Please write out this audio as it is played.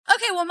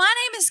Okay, well, my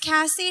name is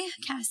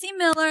Cassie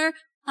Miller.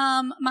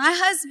 My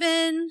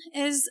husband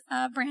is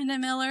Brandon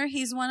Miller.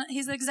 He's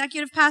the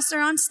executive pastor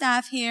on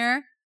staff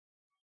here.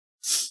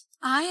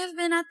 I have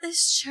been at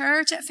this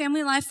church at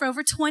Family Life for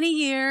over 20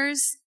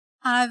 years.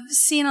 I've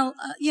seen I've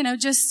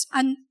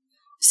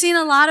seen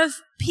a lot of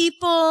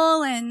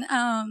people, and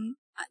I've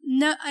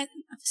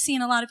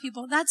seen a lot of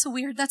people. That's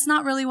weird. That's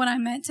not really what I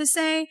meant to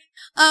say.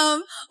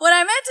 What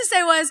I meant to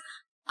say was,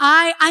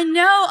 I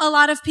know a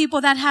lot of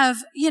people that have,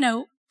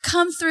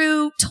 come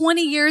through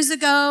 20 years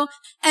ago,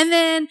 and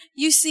then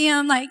you see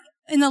them like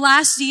in the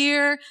last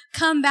year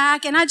come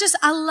back. And I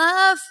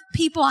love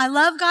people. I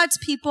love God's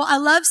people. I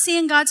love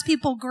seeing God's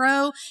people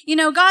grow.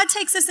 God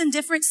takes us in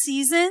different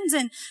seasons,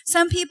 and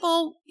some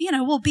people,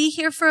 will be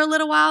here for a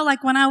little while.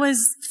 Like when I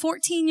was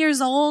 14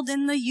 years old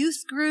in the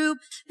youth group,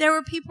 there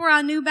were people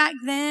I knew back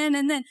then.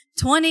 And then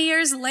 20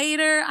 years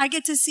later, I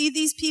get to see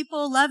these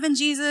people loving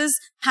Jesus,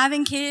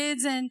 having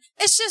kids. And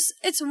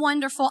it's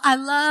wonderful. I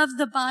love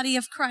the body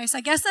of Christ.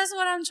 I guess that's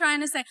what I'm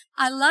trying to say.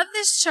 I love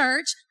this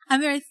church.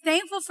 I'm very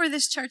thankful for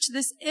this church.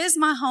 This is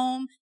my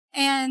home.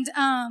 And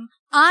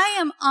I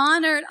am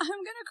honored. I'm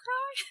going to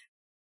cry.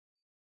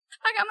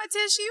 I got my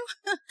tissue.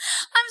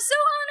 I'm so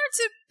honored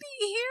to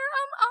be here.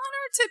 I'm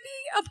honored to be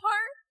a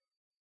part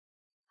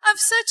of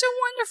such a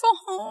wonderful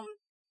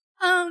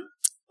home.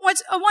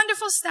 What's a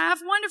wonderful staff,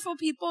 wonderful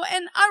people.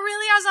 And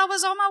as I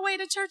was on my way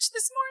to church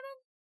this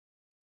morning,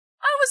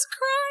 I was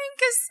crying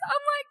because I'm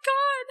like,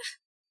 God,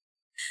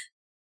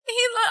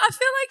 I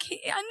feel like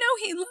I know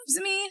He loves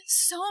me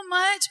so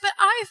much, but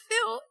I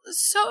feel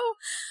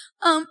so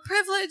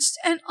privileged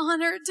and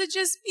honored to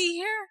just be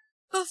here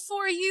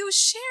before you,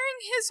 sharing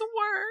His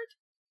word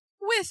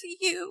with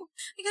you.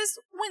 Because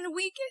when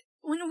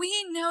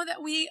we know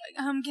that we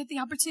get the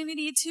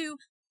opportunity to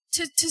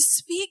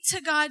speak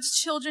to God's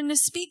children, to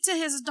speak to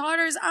His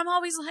daughters, I'm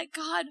always like,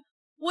 God,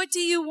 what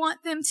do you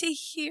want them to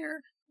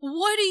hear?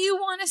 What do you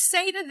want to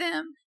say to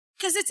them?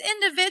 Because it's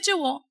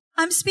individual.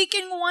 I'm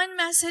speaking one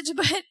message,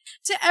 but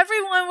to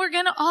everyone, we're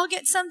going to all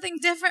get something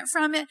different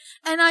from it.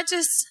 And I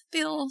just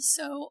feel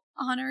so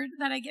honored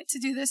that I get to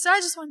do this. So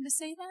I just wanted to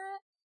say that.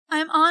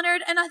 I'm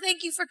honored, and I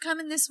thank you for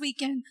coming this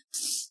weekend.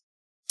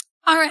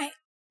 All right.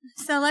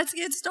 So let's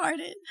get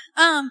started.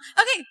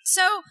 Okay.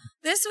 So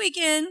this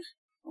weekend,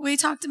 we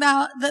talked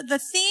about the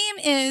theme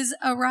is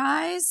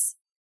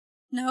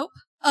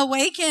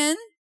awaken,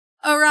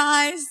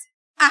 arise,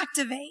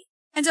 activate.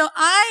 And so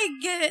I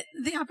get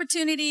the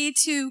opportunity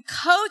to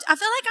coach. I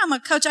feel like I'm a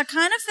coach. I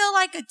kind of feel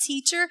like a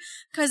teacher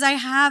because I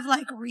have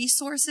like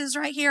resources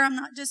right here. I'm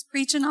not just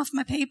preaching off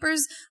my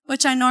papers,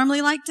 which I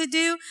normally like to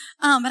do.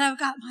 But I've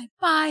got my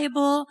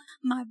Bible,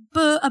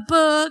 a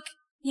book,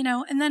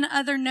 and then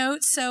other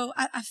notes. So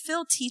I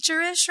feel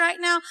teacherish right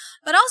now.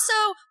 But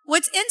also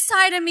what's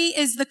inside of me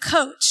is the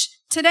coach.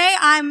 Today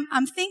I'm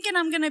thinking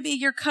I'm going to be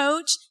your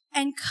coach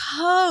and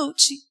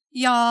coach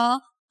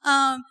y'all,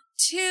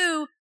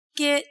 to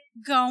get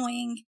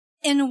going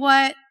in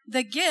what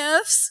the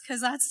gifts,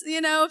 because that's,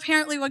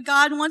 apparently what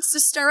God wants to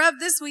stir up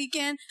this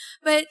weekend,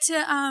 but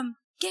to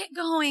get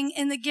going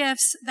in the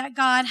gifts that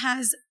God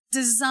has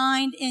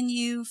designed in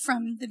you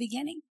from the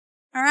beginning.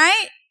 All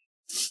right?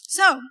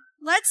 So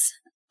let's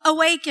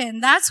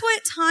awaken. That's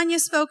what Tanya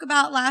spoke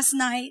about last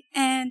night.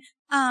 And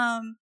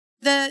I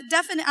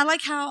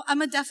like how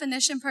I'm a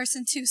definition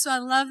person too. So I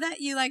love that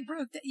you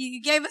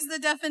you gave us the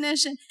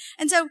definition.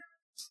 And so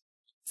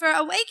for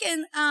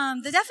awaken,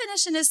 the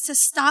definition is to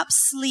stop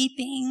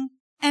sleeping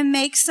and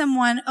make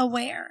someone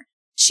aware.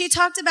 She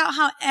talked about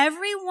how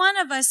every one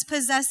of us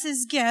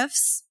possesses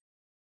gifts.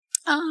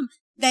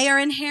 They are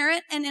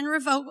inherent and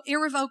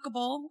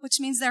irrevocable, which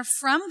means they're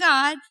from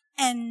God,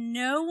 and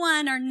no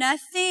one or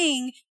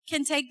nothing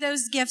can take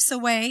those gifts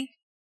away.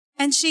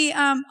 And she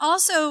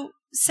also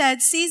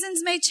said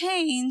seasons may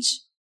change,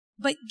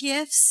 but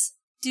gifts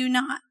do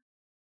not.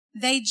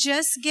 They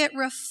just get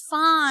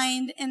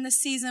refined in the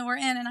season we're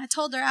in. And I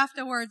told her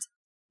afterwards,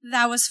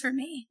 that was for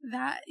me.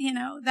 That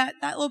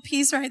little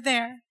piece right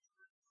there.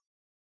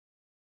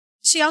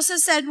 She also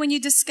said, when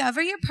you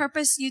discover your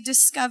purpose, you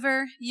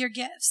discover your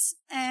gifts.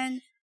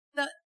 And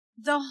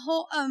the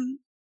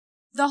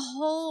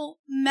whole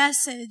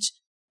message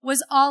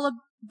was all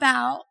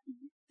about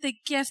the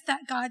gift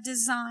that God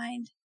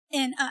designed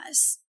in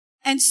us.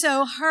 And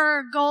so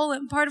her goal,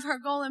 and part of her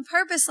goal and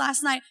purpose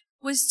last night,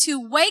 was to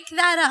wake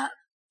that up.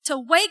 To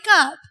wake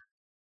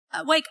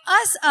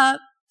us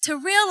up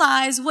to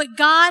realize what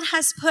God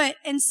has put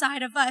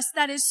inside of us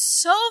that is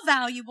so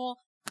valuable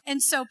and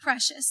so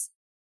precious.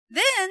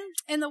 Then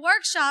in the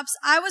workshops,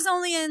 I was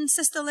only in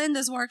Sister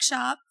Linda's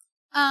workshop,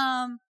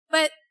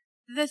 but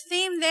the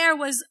theme there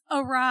was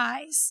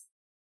arise.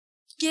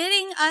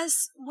 Getting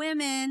us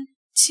women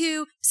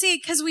to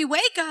see, because we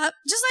wake up,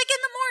 just like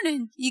in the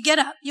morning, you get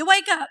up, you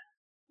wake up.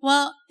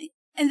 Well,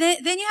 and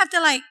then you have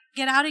to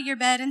get out of your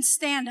bed and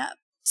stand up.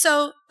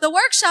 So the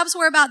workshops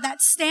were about that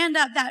stand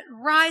up, that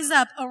rise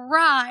up,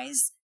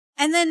 arise.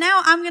 And then now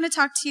I'm going to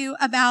talk to you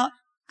about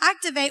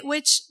activate,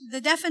 which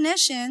the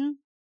definition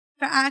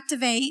for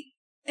activate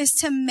is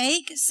to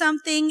make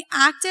something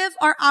active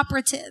or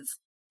operative.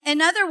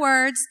 In other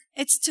words,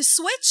 it's to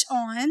switch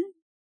on,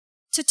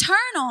 to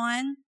turn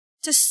on,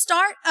 to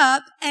start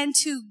up, and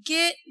to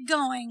get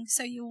going.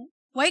 So you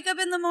wake up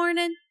in the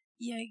morning,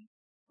 you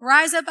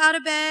rise up out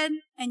of bed,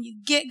 and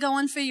you get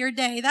going for your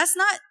day. That's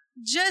not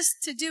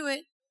just to do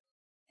it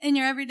in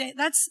your everyday.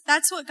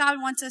 That's what God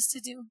wants us to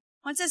do.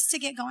 Wants us to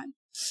get going.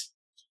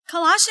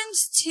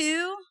 Colossians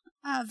 2,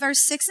 verse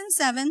 6 and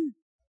 7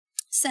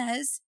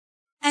 says,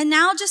 "And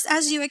now just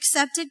as you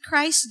accepted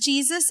Christ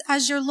Jesus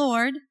as your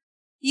Lord,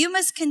 you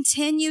must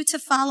continue to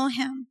follow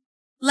him.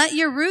 Let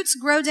your roots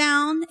grow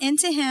down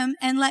into him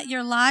and let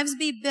your lives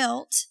be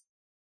built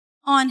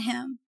on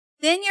him.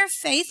 Then your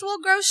faith will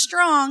grow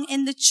strong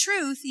in the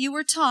truth you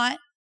were taught,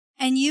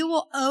 and you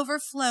will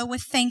overflow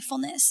with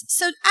thankfulness."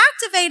 So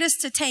activate us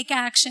to take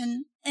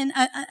action, in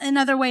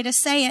another way to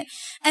say it.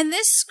 And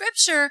this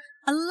scripture,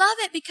 I love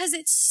it because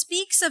it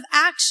speaks of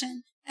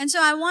action. And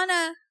so I want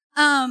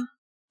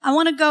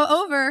to go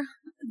over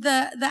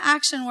the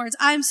action words.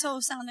 I'm so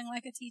sounding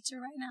like a teacher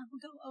right now. We'll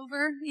go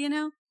over,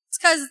 It's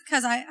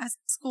because I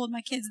schooled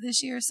my kids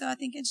this year, so I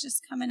think it's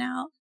just coming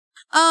out.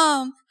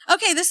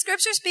 Okay, the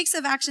scripture speaks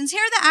of actions.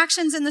 Here are the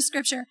actions in the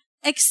scripture.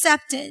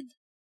 Accepted.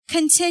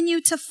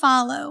 Continue to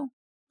follow.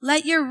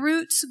 Let your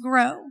roots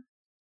grow.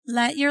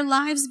 Let your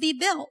lives be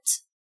built.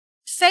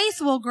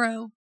 Faith will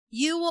grow.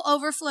 You will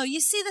overflow.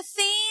 You see the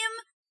theme?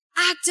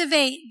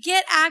 Activate.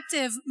 Get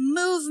active.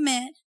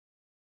 Movement.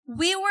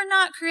 We were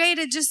not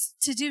created just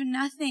to do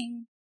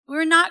nothing. We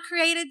were not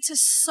created to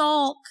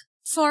sulk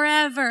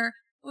forever.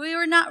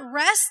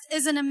 Rest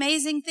is an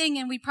amazing thing,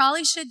 and we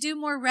probably should do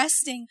more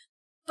resting.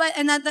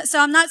 So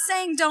I'm not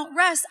saying don't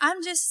rest.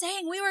 I'm just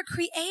saying we were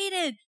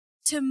created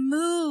to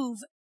move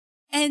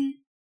and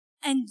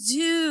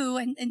do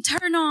and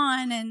turn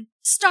on and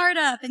start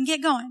up and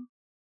get going.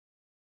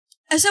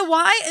 And so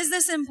why is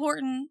this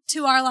important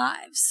to our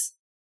lives?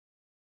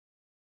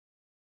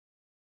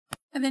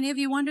 Have any of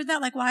you wondered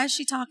that? Like, why is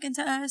she talking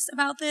to us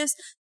about this?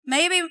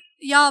 Maybe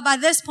y'all by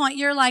this point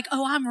you're like,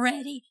 oh, I'm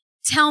ready.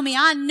 Tell me,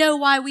 I know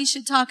why we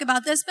should talk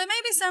about this. But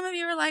maybe some of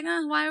you are like,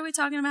 why are we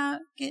talking about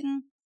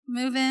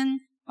moving?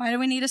 Why do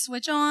we need to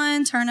switch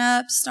on, turn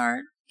up,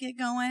 start, get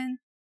going?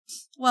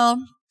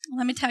 Well,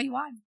 let me tell you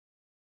why.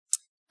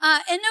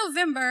 In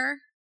November,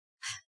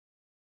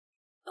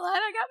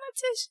 glad I got my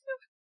tissue.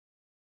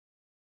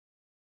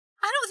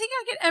 I don't think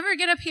I could ever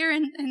get up here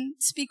and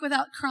speak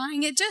without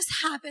crying. It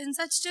just happens.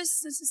 This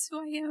is who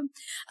I am.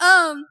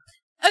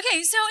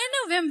 Okay, so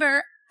in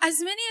November, as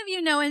many of you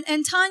know,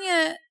 and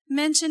Tanya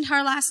mentioned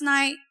her last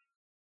night,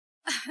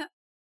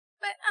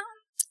 but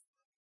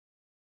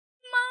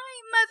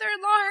my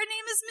mother-in-law, her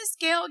name is Miss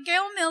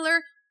Gail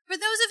Miller. For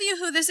those of you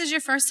who this is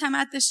your first time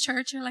at this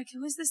church, you're like,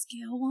 who is this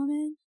Gail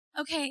woman?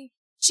 Okay,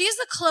 she is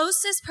the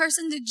closest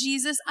person to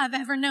Jesus I've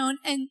ever known,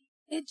 and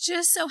it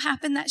just so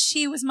happened that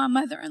she was my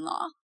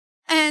mother-in-law.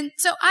 And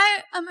so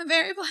I'm a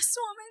very blessed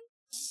woman.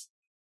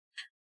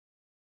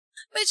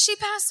 But she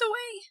passed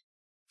away.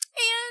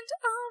 And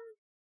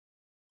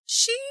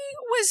she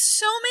was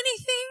so many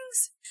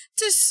things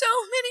to so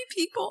many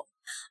people.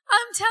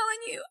 I'm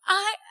telling you,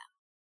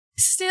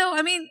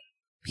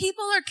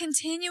 people are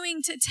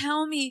continuing to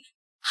tell me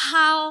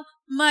how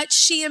much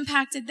she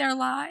impacted their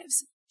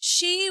lives.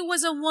 She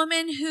was a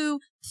woman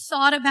who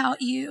thought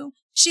about you.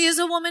 She is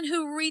a woman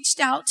who reached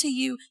out to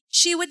you.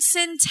 She would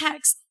send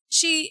texts.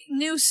 She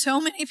knew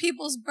so many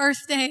people's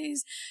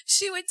birthdays.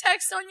 She would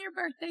text on your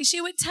birthday. She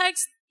would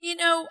text,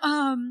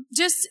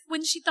 just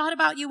when she thought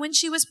about you, when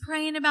she was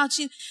praying about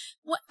you.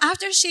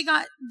 After she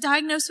got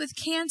diagnosed with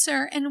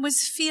cancer and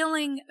was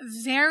feeling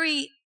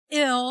very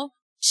ill,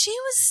 she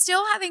was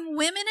still having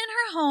women in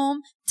her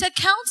home to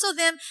counsel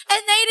them,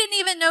 and they didn't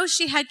even know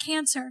she had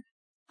cancer.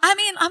 I'm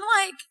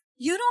like,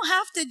 you don't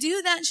have to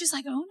do that. And she's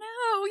like, oh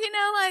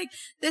no,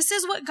 this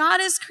is what God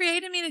has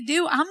created me to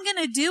do. I'm going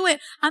to do it.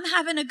 I'm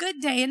having a good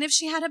day. And if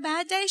she had a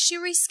bad day, she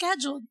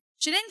rescheduled.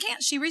 She didn't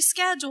cancel. She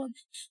rescheduled.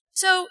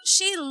 So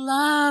she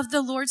loved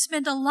the Lord,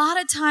 spent a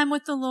lot of time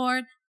with the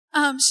Lord.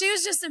 She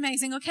was just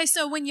amazing. Okay.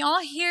 So when y'all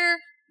hear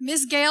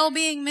Miss Gail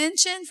being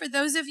mentioned, for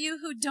those of you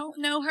who don't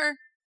know her,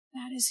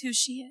 that is who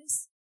she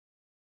is.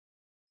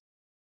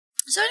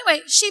 So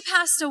anyway, she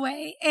passed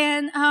away,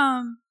 and,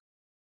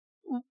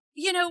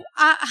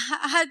 I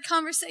had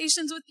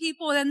conversations with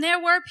people, and there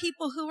were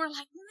people who were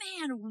like,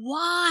 man,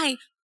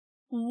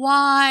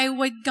 why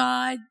would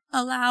God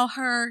allow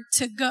her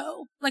to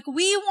go? Like,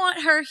 we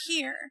want her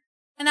here.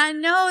 And I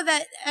know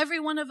that every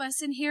one of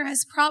us in here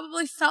has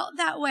probably felt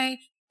that way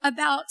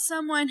about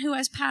someone who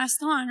has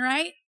passed on,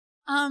 right?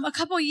 A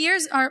couple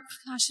years,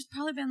 it's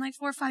probably been like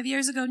 4 or 5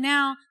 years ago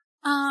now.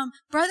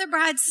 Brother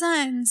Brad's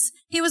sons,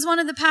 he was one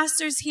of the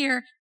pastors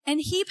here, and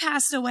he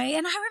passed away.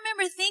 And I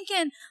remember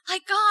thinking,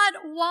 like, God,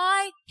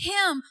 why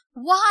him?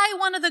 Why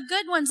one of the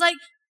good ones? Like,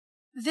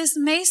 this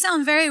may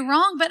sound very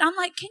wrong, but I'm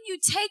like, can you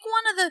take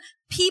one of the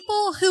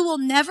people who will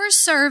never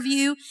serve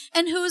you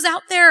and who's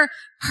out there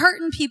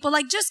hurting people?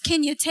 Like, just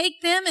can you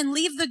take them and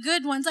leave the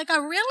good ones? Like, I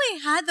really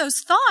had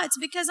those thoughts,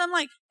 because I'm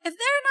like, if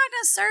they're not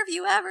going to serve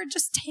you ever,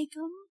 just take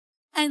them.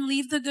 and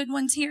leave the good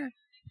ones here.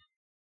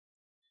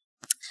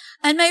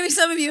 And maybe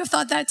some of you have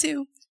thought that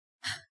too.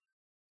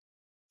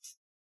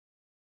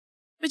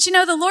 But you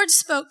know, the Lord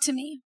spoke to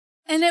me,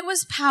 and it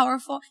was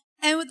powerful.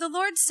 And what the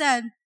Lord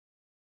said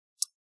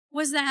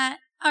was that,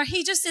 or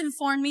he just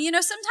informed me. You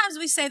know, sometimes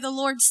we say the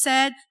Lord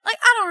said, like,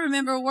 I don't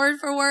remember word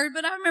for word,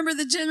 but I remember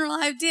the general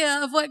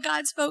idea of what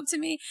God spoke to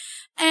me.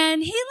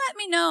 And he let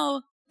me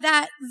know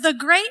that the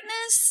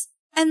greatness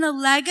and the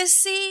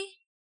legacy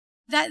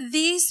that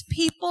these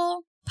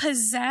people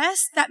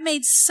possess, that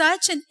made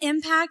such an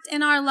impact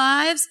in our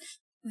lives,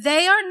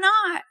 they are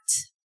not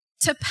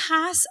to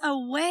pass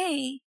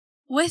away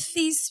with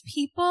these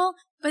people,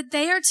 but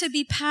they are to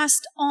be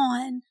passed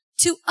on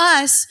to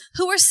us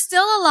who are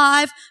still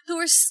alive, who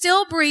are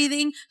still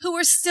breathing, who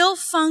are still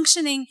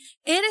functioning.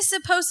 It is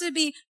supposed to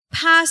be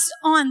passed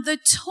on. The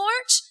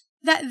torch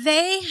that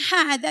they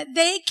had, that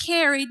they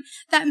carried,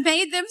 that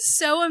made them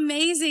so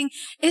amazing,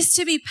 is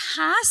to be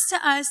passed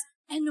to us,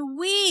 and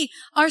we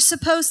are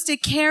supposed to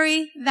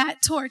carry that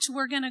torch.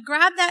 We're going to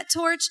grab that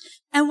torch,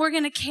 and we're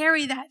going to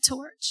carry that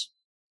torch.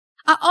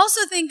 I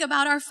also think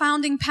about our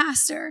founding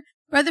pastor,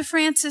 Brother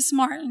Francis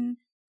Martin.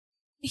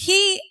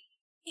 He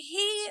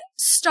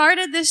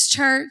started this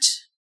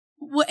church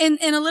in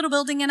a little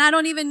building, and I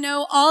don't even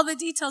know all the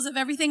details of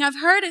everything. I've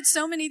heard it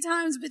so many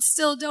times, but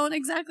still don't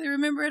exactly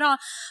remember it all.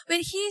 But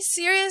he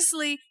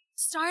seriously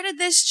started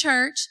this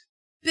church,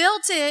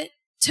 built it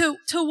to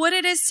what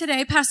it is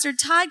today. Pastor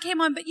Todd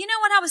came on, but you know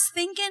what I was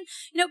thinking?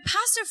 You know,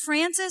 Pastor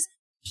Francis,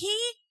 he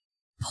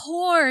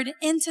poured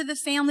into the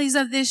families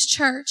of this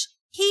church.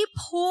 He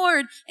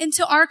poured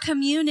into our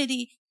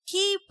community.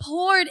 He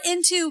poured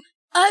into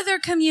other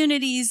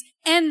communities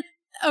and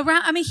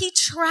around. I mean, he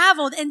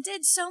traveled and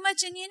did so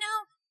much. And you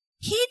know,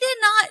 he did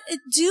not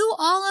do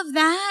all of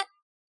that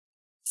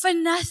for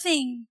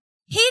nothing.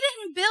 He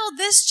didn't build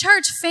this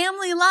church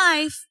Family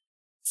Life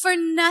for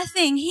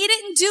nothing. He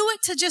didn't do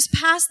it to just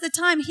pass the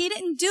time. He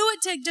didn't do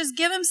it to just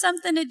give him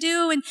something to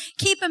do and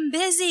keep him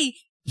busy.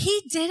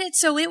 He did it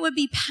so it would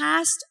be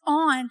passed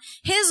on.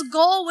 His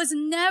goal was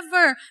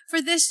never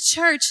for this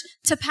church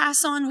to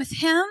pass on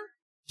with him.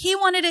 He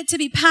wanted it to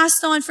be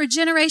passed on for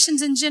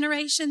generations and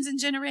generations and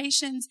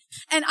generations.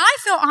 And I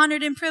feel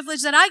honored and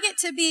privileged that I get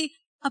to be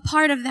a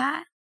part of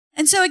that.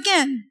 And so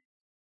again,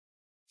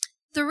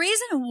 the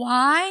reason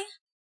why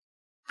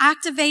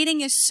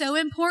activating is so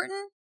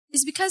important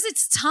is because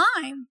it's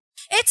time.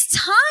 It's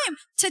time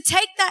to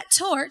take that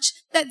torch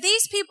that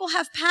these people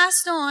have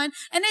passed on,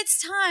 and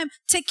it's time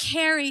to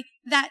carry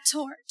that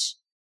torch.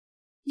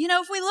 You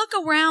know, if we look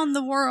around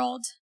the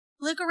world,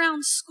 look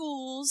around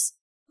schools,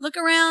 look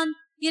around,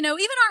 you know,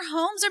 even our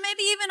homes, or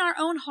maybe even our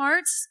own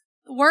hearts,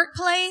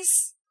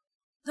 workplace,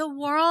 the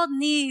world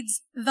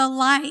needs the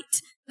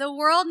light. The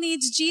world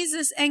needs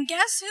Jesus. And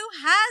guess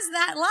who has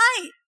that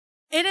light?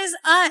 It is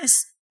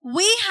us.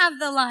 We have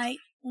the light.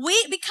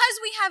 Because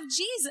we have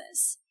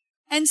Jesus.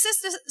 And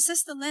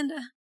Sister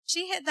Linda,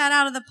 she hit that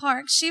out of the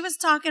park. She was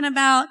talking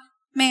about,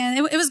 man,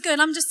 it was good.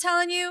 I'm just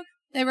telling you,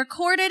 they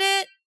recorded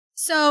it.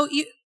 So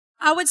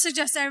I would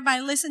suggest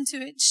everybody listen to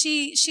it.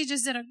 She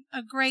just did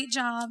a great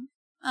job.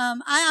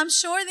 I'm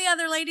sure the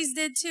other ladies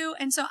did too.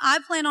 And so I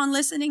plan on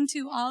listening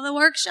to all the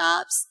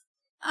workshops.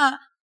 But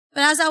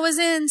as I was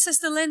in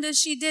Sister Linda,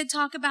 she did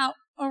talk about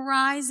to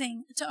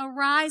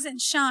arise and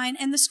shine.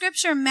 And the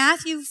scripture,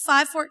 Matthew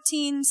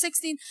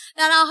 5:14-16,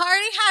 that I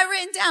already had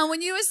written down.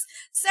 When you was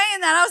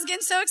saying that, I was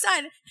getting so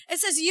excited. It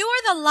says, "You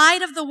are the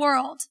light of the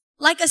world,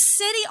 like a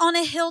city on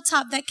a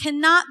hilltop that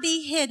cannot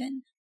be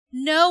hidden.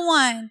 No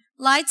one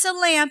lights a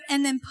lamp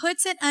and then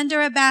puts it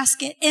under a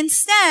basket.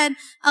 Instead,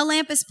 a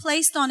lamp is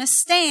placed on a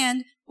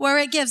stand where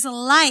it gives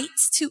light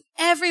to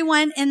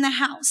everyone in the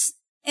house.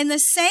 In the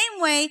same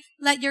way,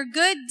 let your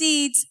good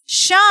deeds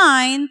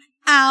shine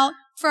out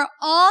for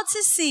all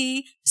to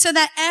see, so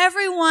that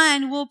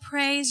everyone will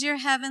praise your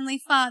heavenly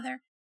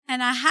Father."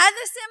 And I had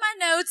this in my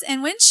notes,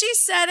 and when she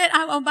said it,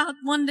 I about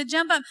wanted to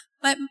jump up.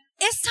 But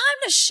it's time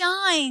to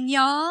shine,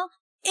 y'all.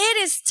 It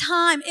is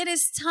time. It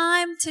is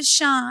time to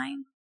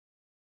shine.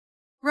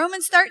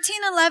 Romans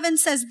 13:11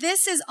 says,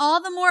 "This is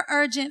all the more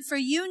urgent, for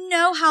you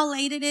know how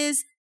late it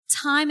is.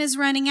 Time is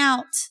running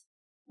out.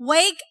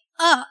 Wake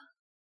up,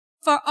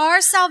 for our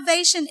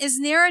salvation is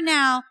nearer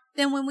now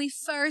than when we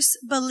first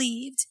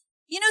believed."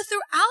 You know,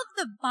 throughout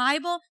the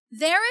Bible,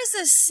 there is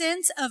a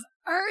sense of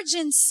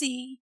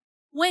urgency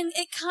when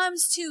it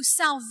comes to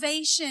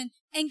salvation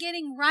and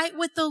getting right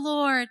with the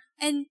Lord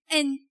and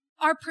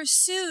our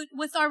pursuit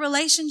with our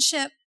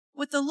relationship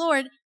with the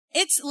Lord.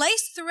 It's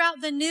laced throughout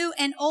the New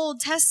and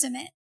Old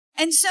Testament.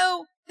 And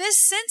so this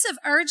sense of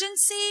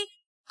urgency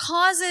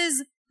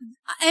causes,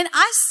 and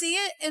I see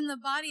it in the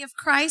body of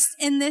Christ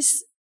in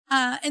this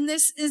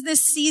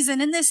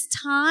season, in this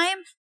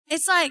time.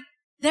 It's like,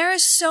 there are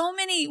so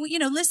many, you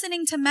know,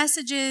 listening to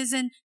messages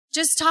and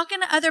just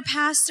talking to other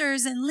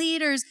pastors and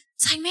leaders.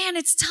 It's like, man,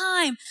 it's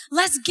time.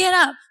 Let's get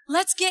up.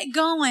 Let's get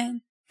going,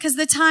 because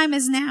the time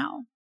is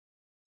now.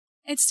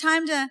 It's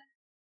time to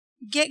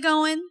get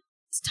going.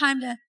 It's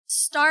time to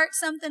start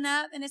something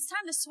up, and it's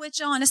time to switch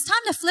on. It's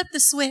time to flip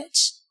the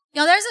switch.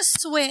 Y'all, there's a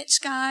switch,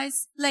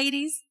 guys,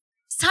 ladies.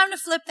 It's time to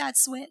flip that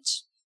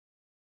switch.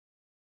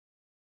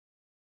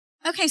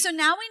 Okay, so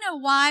now we know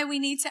why we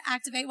need to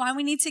activate, why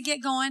we need to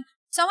get going.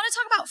 So I want to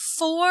talk about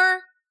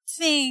 4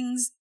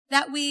 things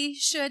that we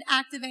should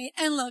activate.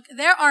 And look,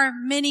 there are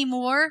many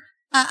more.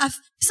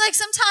 It's like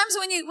sometimes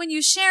when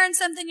you sharing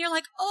something, you're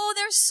like, oh,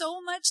 there's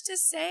so much to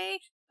say.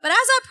 But as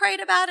I prayed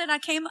about it, I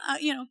came,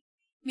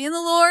 me and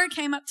the Lord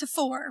came up to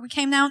 4. We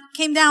came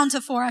down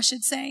to 4, I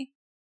should say.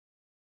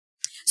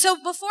 So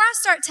before I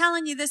start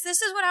telling you this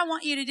is what I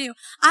want you to do.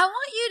 I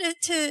want you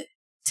to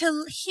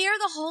hear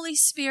the Holy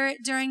Spirit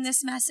during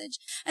this message.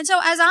 And so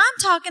as I'm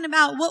talking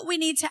about what we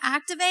need to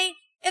activate,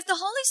 if the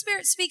Holy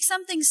Spirit speaks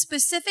something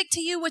specific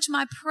to you, which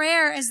my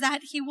prayer is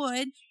that He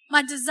would,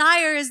 my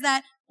desire is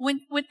that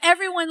when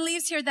everyone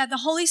leaves here, that the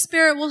Holy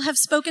Spirit will have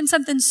spoken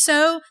something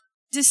so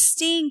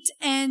distinct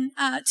and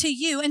to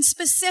you and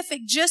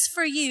specific just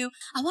for you.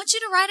 I want you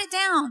to write it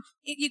down.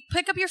 You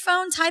pick up your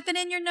phone, type it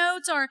in your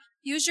notes, or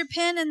use your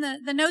pen and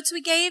the notes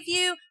we gave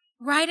you.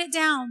 Write it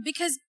down,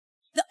 because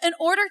in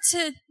order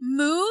to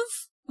move,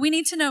 we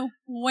need to know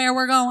where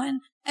we're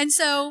going. And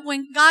so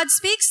when God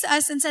speaks to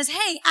us and says,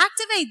 hey,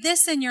 activate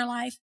this in your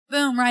life,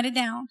 boom, write it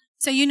down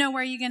so you know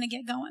where you're going to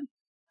get going.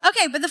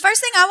 Okay, but the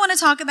first thing I want to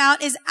talk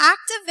about is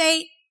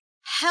activate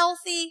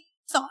healthy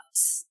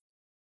thoughts.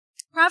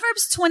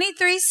 Proverbs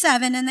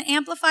 23:7 in the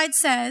Amplified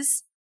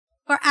says,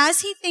 for as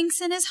he thinks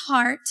in his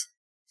heart,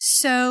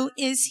 so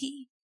is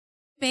he.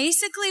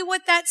 Basically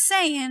what that's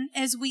saying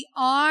is we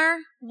are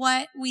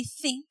what we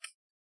think.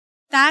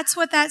 That's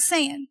what that's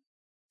saying.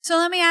 So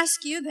let me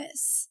ask you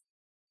this.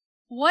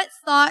 What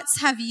thoughts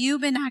have you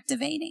been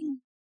activating?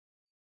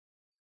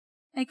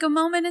 Take a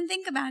moment and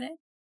think about it.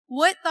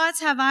 What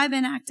thoughts have I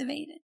been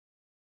activated?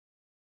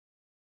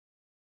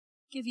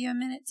 Give you a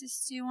minute to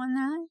stew on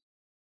that.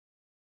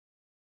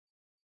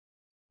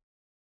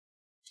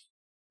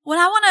 What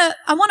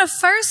I want to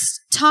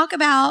first talk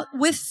about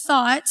with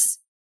thoughts,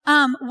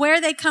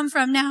 where they come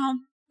from. Now,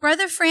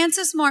 Brother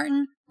Francis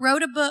Martin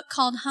wrote a book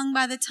called Hung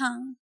by the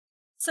Tongue.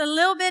 It's a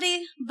little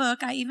bitty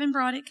book. I even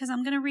brought it because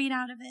I'm going to read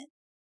out of it.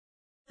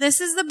 This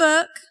is the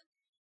book.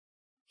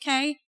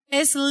 Okay.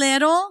 It's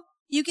little.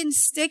 You can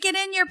stick it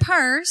in your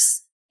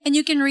purse and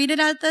you can read it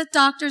at the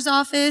doctor's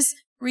office,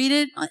 read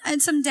it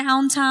at some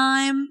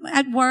downtime,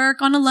 at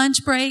work, on a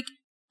lunch break.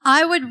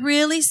 I would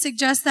really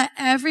suggest that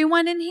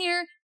everyone in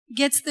here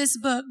gets this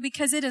book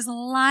because it is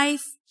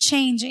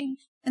life-changing.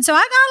 And so I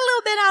got a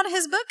little bit out of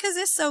his book because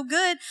it's so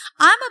good.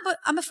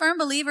 I'm a firm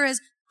believer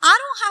is I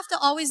don't have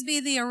to always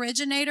be the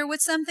originator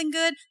with something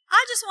good.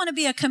 I just want to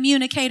be a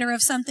communicator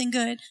of something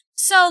good.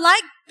 So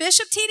like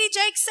Bishop T.D.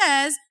 Jakes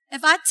says,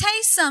 if I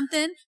taste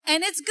something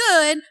and it's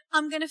good,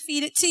 I'm going to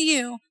feed it to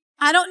you.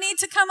 I don't need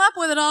to come up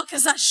with it all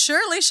because I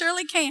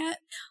surely can't.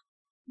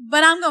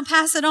 But I'm going to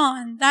pass it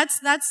on. That's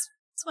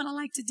what I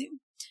like to do.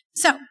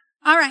 So,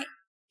 all right.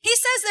 He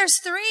says there's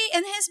 3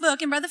 in his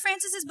book, in Brother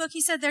Francis's book,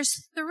 he said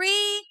there's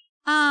 3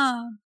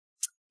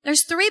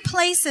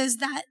 places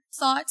that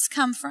thoughts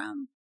come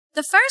from.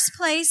 The first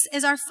place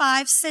is our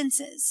 5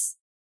 senses.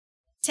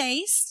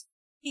 Taste,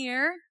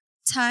 hear,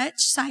 touch,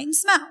 sight, and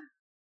smell.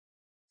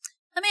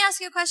 Let me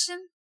ask you a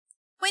question.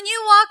 When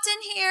you walked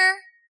in here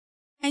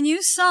and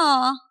you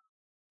saw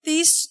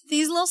these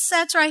little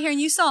sets right here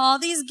and you saw all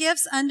these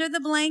gifts under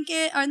the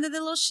blanket, under the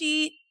little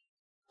sheet,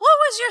 what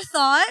was your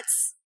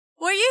thoughts?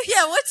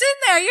 What's in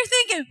there? You're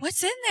thinking,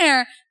 what's in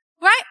there?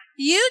 Right?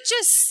 You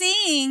just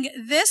seeing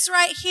this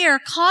right here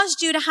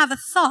caused you to have a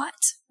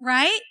thought,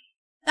 right?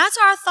 That's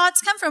where our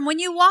thoughts come from. When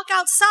you walk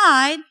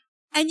outside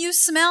and you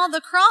smell the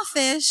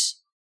crawfish,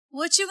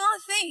 what you gonna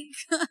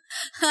think?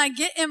 I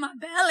get in my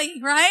belly,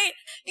 right?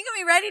 You're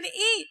gonna be ready to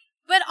eat.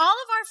 But all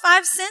of our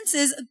 5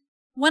 senses,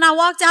 when I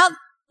walked out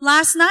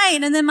last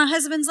night and then my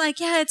husband's like,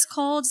 yeah, it's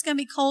cold. It's gonna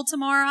be cold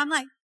tomorrow. I'm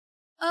like,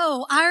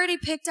 oh, I already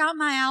picked out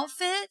my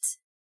outfit.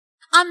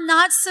 I'm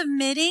not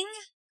submitting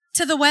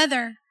to the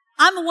weather.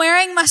 I'm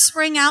wearing my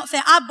spring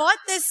outfit. I bought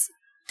this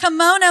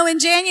kimono in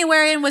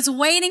January and was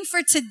waiting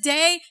for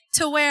today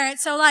to wear it.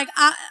 So like,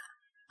 I'm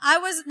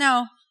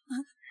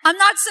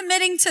not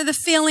submitting to the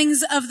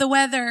feelings of the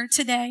weather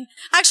today.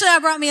 Actually, I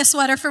brought me a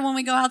sweater for when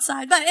we go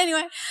outside. But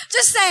anyway,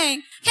 just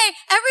saying, okay,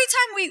 every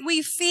time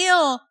we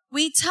feel,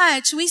 we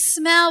touch, we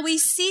smell, we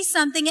see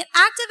something, it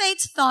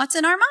activates thoughts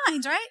in our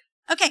minds, right?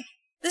 Okay.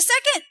 The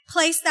second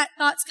place that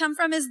thoughts come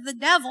from is the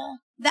devil,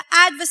 the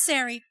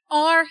adversary,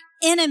 our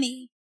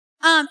enemy.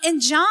 In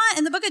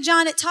the book of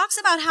John, it talks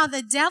about how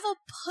the devil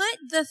put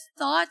the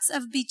thoughts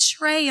of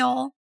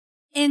betrayal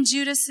in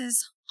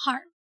Judas's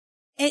heart.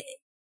 The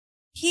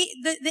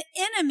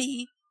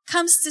enemy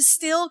comes to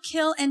steal,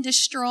 kill, and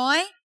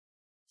destroy.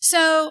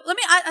 So let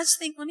me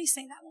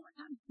say that one more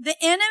time. The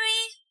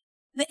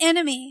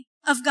enemy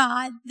of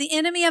God, the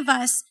enemy of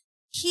us,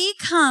 he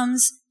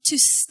comes to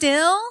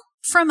steal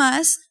from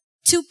us,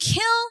 to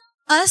kill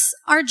us,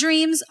 our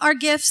dreams, our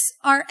gifts,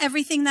 our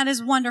everything that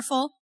is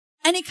wonderful.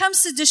 And he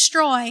comes to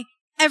destroy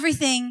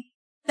everything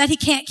that he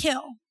can't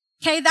kill.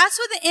 Okay, that's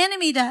what the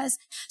enemy does.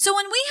 So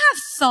when we have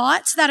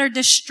thoughts that are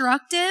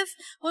destructive,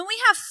 when we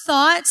have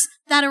thoughts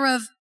that are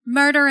of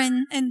murder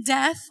and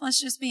death, let's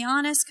just be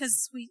honest,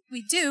 because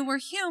we're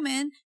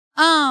human.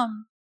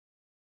 And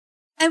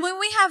when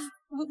we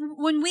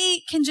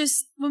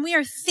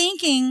are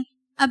thinking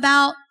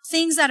about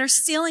things that are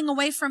stealing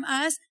away from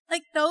us,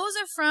 like those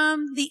are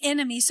from the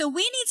enemy. So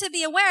we need to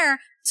be aware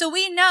so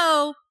we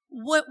know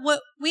what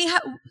we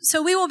have,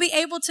 so we will be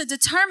able to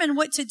determine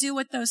what to do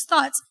with those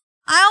thoughts.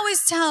 I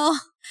always tell,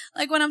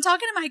 like when I'm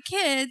talking to my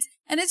kids,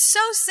 and it's so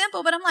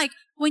simple, but I'm like,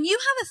 when you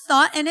have a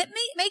thought and it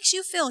makes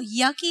you feel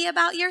yucky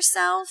about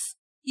yourself,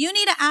 you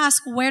need to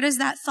ask, where does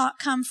that thought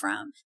come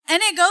from?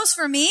 And it goes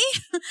for me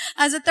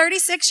as a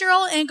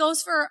 36-year-old, and it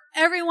goes for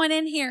everyone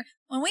in here.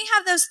 When we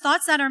have those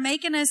thoughts that are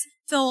making us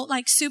feel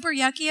like super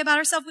yucky about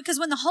ourselves, because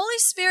when the Holy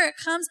Spirit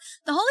comes,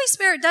 the Holy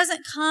Spirit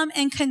doesn't come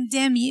and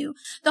condemn you.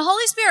 The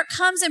Holy Spirit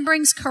comes and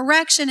brings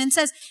correction and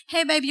says,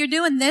 hey, babe, you're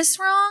doing this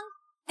wrong,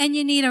 and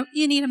you need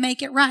to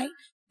make it right.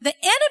 The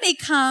enemy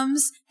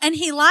comes and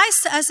he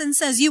lies to us and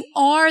says, you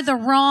are the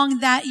wrong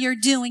that you're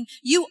doing.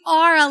 You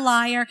are a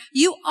liar.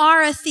 You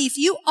are a thief.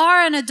 You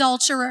are an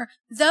adulterer.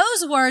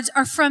 Those words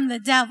are from the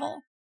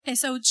devil. Okay,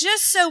 so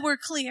just so we're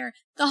clear,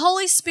 the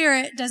Holy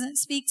Spirit doesn't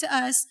speak to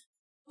us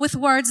with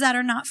words that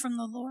are not from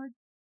the Lord.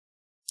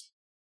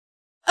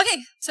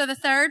 Okay, so the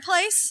third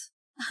place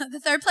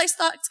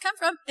thoughts come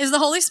from is the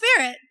Holy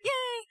Spirit.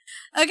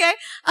 Yay! Okay,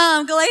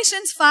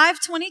 Galatians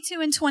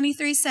 5:22 and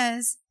 23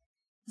 says,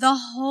 the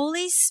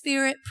Holy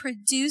Spirit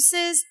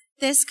produces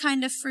this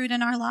kind of fruit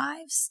in our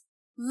lives: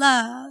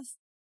 love,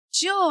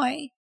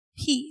 joy,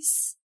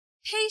 peace,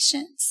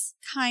 patience,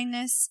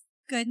 kindness,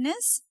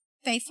 goodness,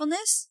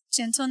 faithfulness,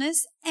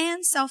 gentleness,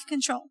 and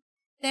self-control.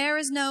 There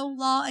is no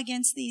law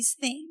against these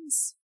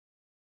things.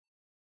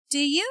 Do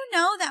you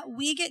know that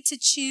we get to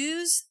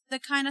choose the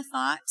kind of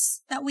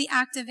thoughts that we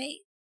activate?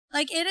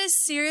 Like, it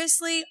is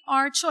seriously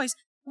our choice.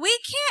 We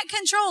can't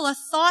control a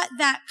thought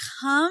that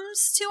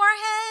comes to our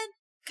head,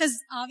 because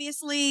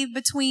obviously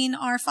between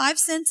our five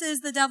senses,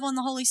 the devil and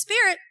the Holy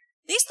Spirit,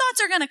 these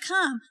thoughts are going to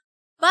come.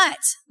 But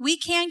we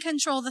can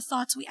control the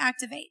thoughts we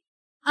activate.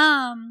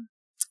 I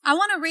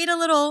want to read a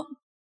little,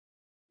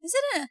 is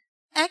it an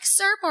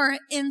excerpt or an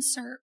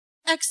insert?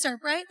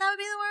 Excerpt, right? That would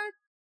be the word?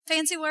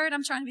 Fancy word.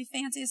 I'm trying to be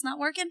fancy. It's not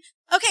working.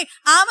 Okay,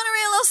 I'm going to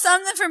read a little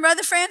something from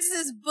Brother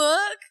Francis's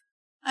book.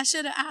 I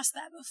should have asked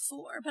that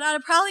before, but I'd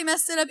have probably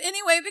messed it up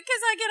anyway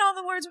because I get all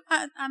the words.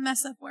 I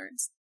mess up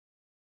words.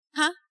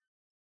 Huh?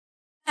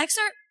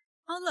 Excerpt?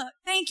 Oh, look.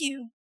 Thank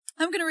you.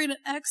 I'm going to read an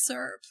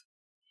excerpt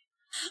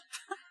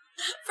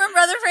from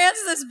Brother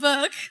Francis's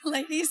book,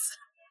 ladies.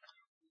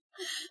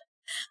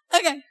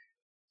 Okay.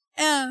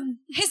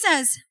 He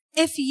says,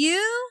 if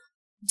you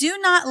do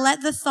not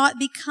let the thought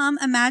become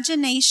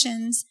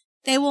imaginations,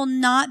 they will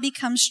not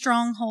become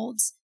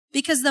strongholds,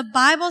 because the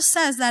Bible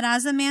says that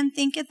as a man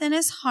thinketh in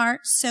his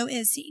heart, so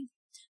is he.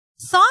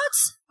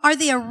 Thoughts are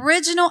the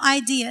original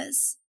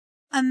ideas.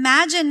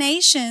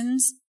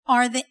 Imaginations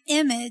are the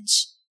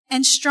image,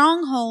 and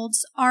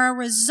strongholds are a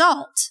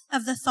result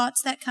of the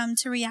thoughts that come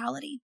to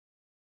reality.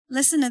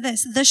 Listen to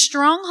this. The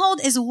stronghold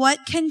is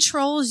what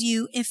controls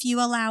you if you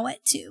allow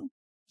it to.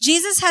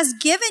 Jesus has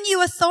given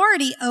you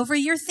authority over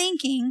your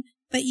thinking,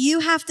 but you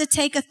have to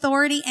take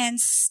authority and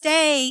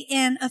stay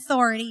in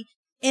authority.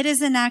 It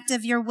is an act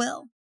of your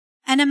will.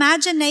 An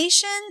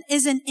imagination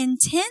is an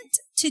intent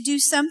to do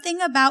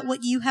something about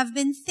what you have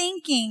been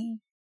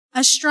thinking.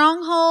 A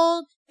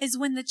stronghold is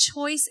when the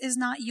choice is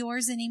not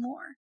yours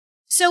anymore.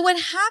 So what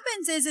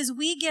happens is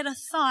we get a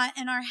thought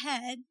in our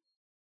head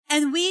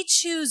and we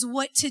choose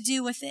what to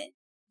do with it.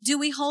 Do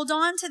we hold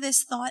on to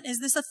this thought?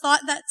 Is this a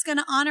thought that's going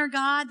to honor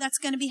God, that's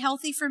going to be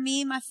healthy for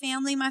me, my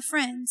family, my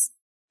friends?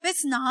 If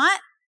it's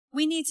not,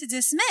 we need to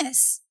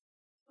dismiss.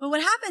 But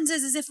what happens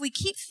is if we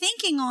keep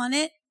thinking on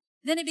it,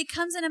 then it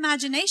becomes an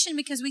imagination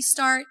because we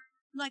start,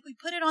 like we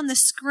put it on the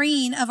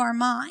screen of our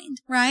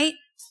mind, right?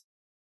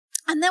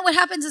 And then what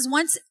happens is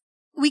once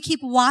we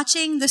keep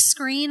watching the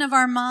screen of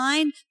our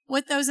mind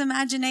with those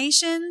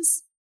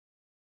imaginations,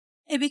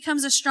 it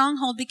becomes a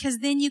stronghold because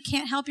then you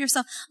can't help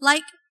yourself.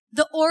 Like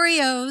the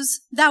Oreos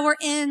that were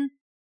in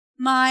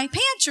my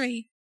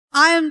pantry.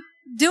 I'm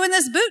doing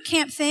this boot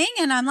camp thing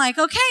and I'm like,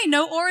 okay,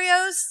 no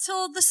Oreos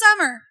till the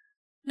summer.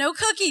 No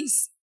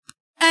cookies.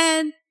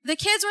 And the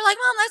kids were like,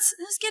 Mom,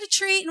 let's get a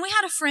treat. And we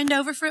had a friend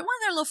over one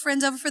of their little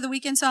friends over for the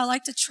weekend. So I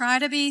like to try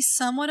to be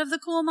somewhat of the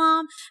cool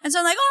mom. And so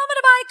I'm like, oh,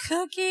 I'm going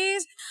to buy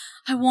cookies.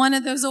 I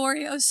wanted those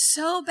Oreos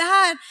so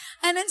bad.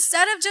 And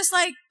instead of just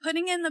like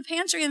putting in the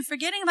pantry and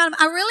forgetting about them,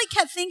 I really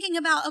kept thinking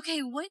about,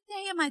 okay, what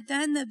day am I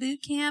done the boot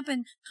camp?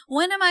 And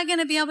when am I going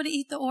to be able to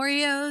eat the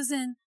Oreos?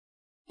 And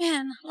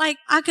man, like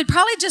I could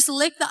probably just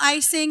lick the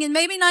icing and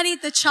maybe not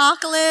eat the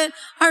chocolate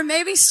or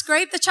maybe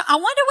scrape the chocolate. I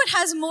wonder what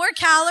has more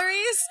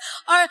calories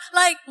or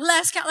like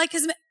less calories. Like,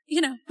 cause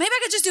maybe I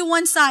could just do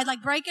one side,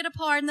 like break it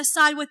apart and the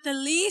side with the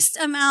least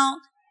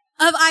amount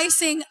of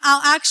icing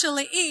I'll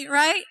actually eat,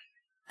 right?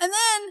 And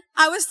then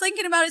I was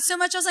thinking about it so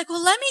much, I was like,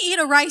 well, let me eat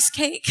a rice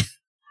cake.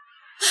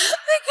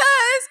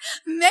 Because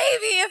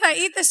maybe if I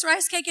eat this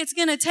rice cake, it's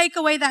going to take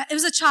away it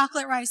was a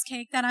chocolate rice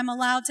cake that I'm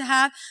allowed to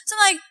have. So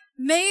I'm like,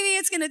 maybe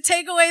it's going to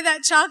take away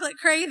that chocolate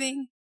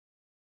craving.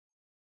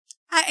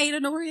 I ate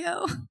an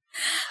Oreo.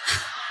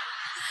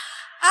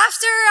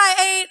 After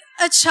I ate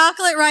a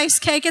chocolate rice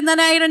cake, and then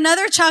I ate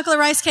another chocolate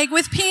rice cake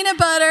with peanut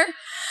butter,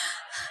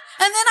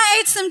 and then I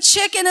ate some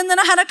chicken, and then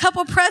I had a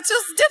couple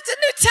pretzels dipped in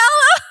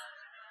Nutella.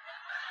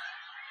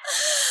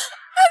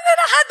 And then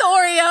I had the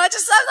Oreo. I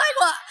was like,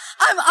 well,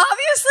 I'm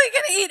obviously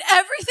going to eat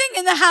everything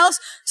in the house,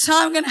 so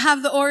I'm going to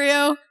have the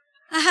Oreo.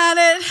 I had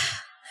it.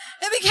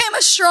 It became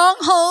a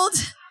stronghold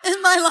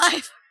in my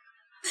life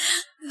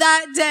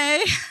that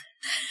day.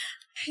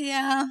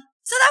 Yeah.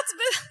 So that's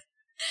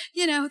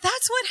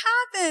what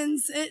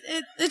happens.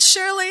 It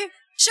surely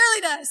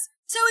does.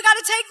 So we got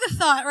to take the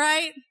thought,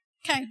 right?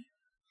 Okay.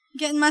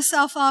 Getting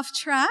myself off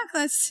track.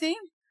 Let's see.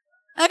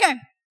 Okay.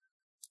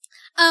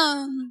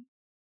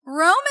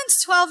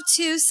 Romans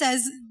 12:2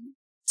 says,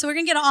 so we're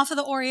going to get off of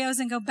the Oreos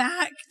and go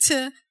back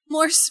to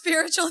more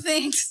spiritual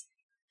things.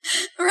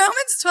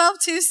 Romans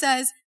 12:2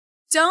 says,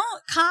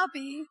 don't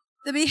copy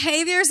the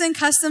behaviors and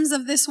customs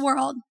of this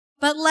world,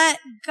 but let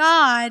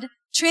God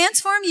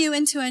transform you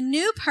into a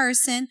new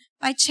person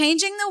by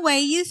changing the way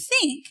you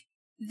think.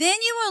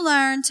 Then you will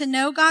learn to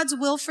know God's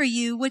will for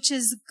you, which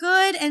is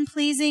good and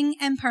pleasing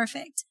and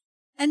perfect.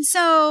 And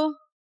so,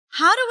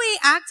 how do we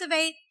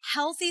activate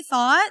healthy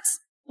thoughts?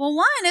 Well,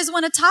 one is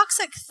when a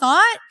toxic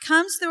thought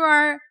comes through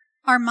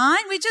our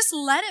mind, we just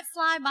let it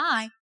fly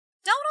by.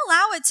 Don't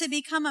allow it to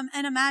become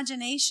an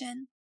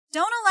imagination.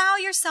 Don't allow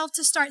yourself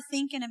to start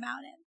thinking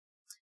about it.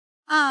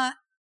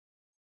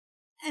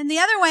 And the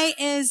other way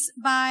is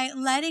by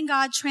letting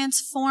God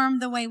transform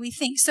the way we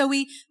think. So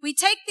we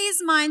take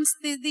these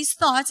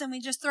thoughts, and we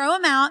just throw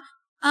them out.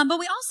 But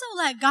we also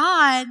let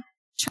God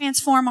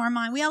transform our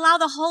mind. We allow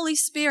the Holy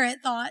Spirit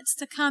thoughts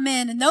to come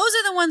in, and those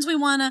are the ones we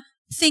want to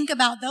think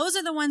about. Those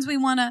are the ones we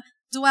want to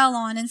dwell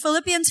on. In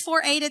Philippians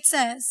 4:8, it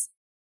says,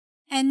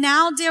 and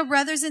now, dear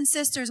brothers and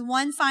sisters,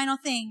 one final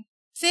thing.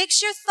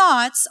 Fix your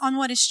thoughts on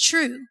what is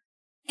true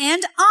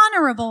and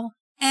honorable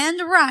and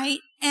right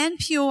and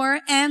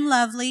pure and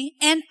lovely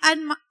and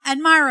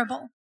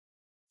admirable.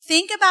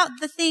 Think about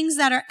the things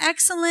that are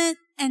excellent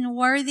and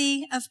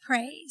worthy of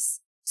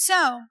praise.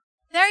 So,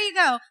 there you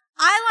go.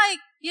 I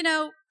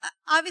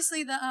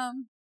obviously the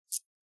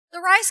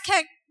rice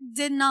cake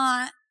did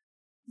not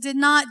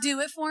do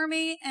it for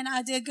me, and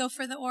I did go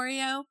for the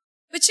Oreo.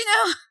 But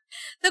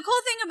the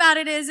cool thing about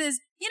it is,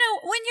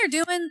 when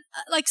you're doing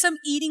like some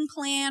eating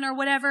plan or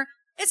whatever,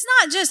 it's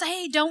not just,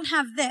 hey, don't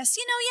have this.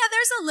 Yeah,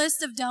 there's a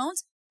list of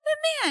don'ts, but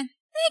man,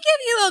 they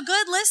give you a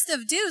good list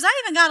of do's. I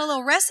even got a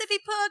little recipe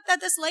book that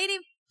this lady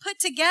put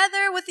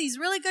together with these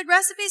really good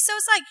recipes. So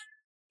it's like,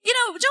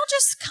 don't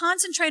just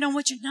concentrate on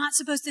what you're not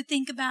supposed to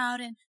think about.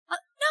 And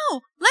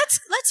no, let's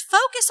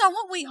focus on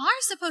what we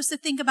are supposed to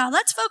think about.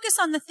 Let's focus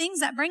on the things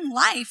that bring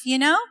life,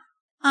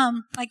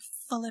 like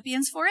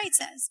Philippians 4:8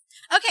 says.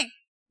 Okay.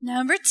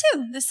 Number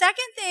 2, the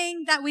second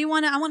thing that I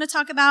want to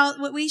talk about,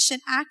 what we should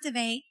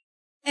activate,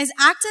 is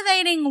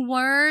activating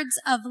words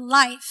of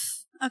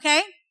life.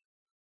 Okay?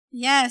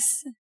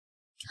 Yes.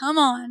 Come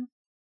on.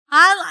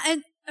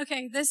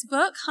 Okay, this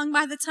book, Hung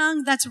by the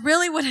Tongue, that's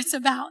really what it's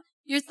about.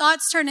 Your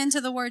thoughts turn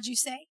into the words you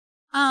say.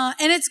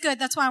 And it's good.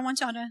 That's why I want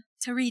y'all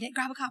to read it.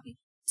 Grab a copy.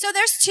 So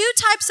there's 2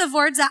 types of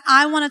words that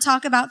I want to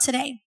talk about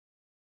today.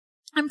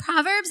 In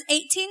Proverbs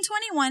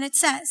 18:21, it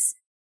says,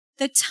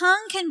 the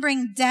tongue can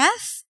bring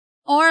death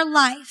or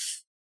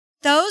life.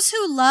 Those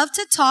who love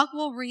to talk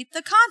will reap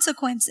the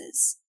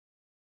consequences.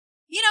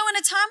 In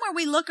a time where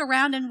we look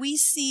around and we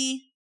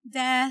see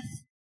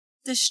death,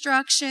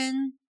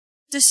 destruction,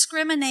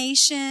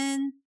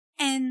 discrimination,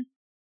 and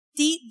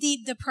deep,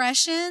 deep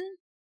depression,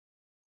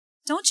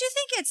 don't you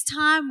think it's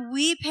time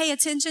we pay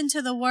attention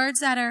to the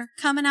words that are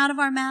coming out of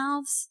our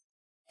mouths?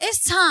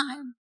 It's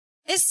time.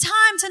 It's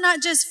time to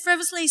not just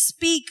frivolously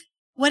speak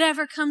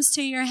whatever comes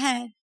to your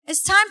head.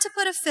 It's time to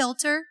put a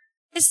filter.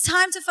 It's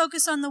time to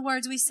focus on the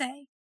words we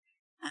say.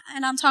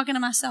 And I'm talking to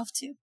myself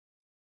too.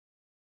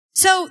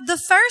 So the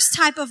first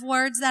type of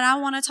words that I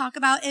want to talk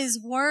about is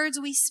words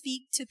we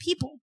speak to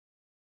people.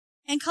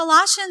 In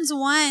Colossians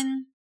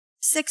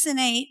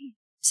 1:6-8,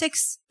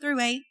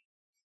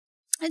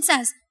 it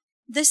says,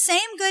 the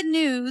same good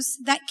news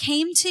that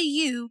came to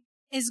you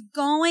is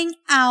going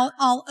out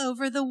all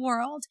over the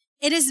world.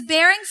 It is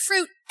bearing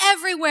fruit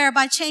everywhere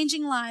by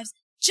changing lives,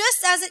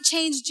 just as it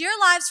changed your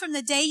lives from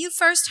the day you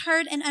first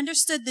heard and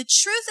understood the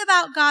truth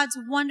about God's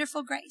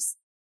wonderful grace.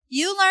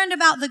 You learned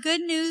about the good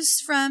news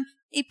from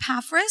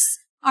Epaphras,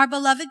 our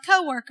beloved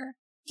co-worker.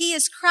 He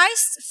is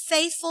Christ's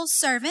faithful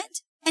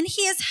servant, and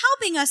he is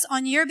helping us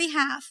on your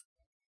behalf.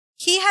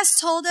 He has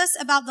told us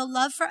about the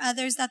love for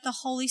others that the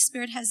Holy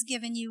Spirit has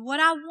given you.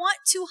 What I want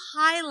to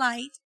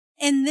highlight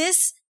in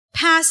this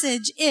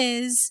passage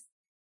is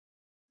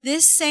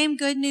this same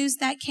good news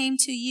that came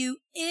to you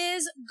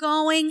is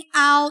going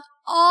out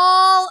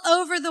all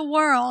over the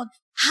world.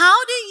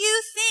 How do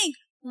you think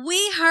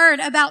we heard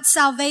about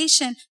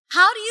salvation?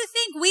 How do you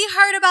think we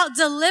heard about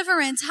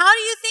deliverance? How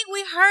do you think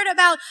we heard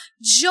about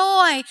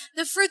joy,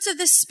 the fruits of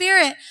the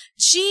Spirit,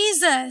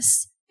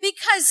 Jesus,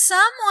 because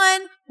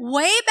someone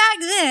way back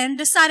then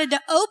decided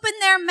to open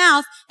their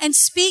mouth and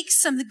speak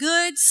some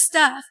good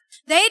stuff.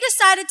 They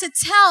decided to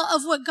tell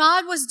of what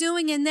God was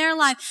doing in their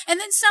life. And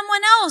then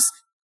someone else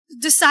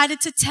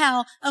decided to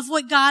tell of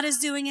what God is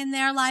doing in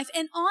their life.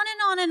 And on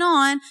and on and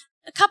on.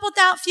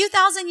 Few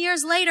thousand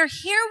years later,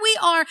 here we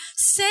are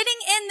sitting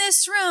in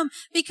this room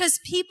because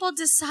people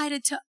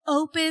decided to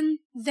open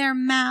their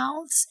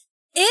mouths.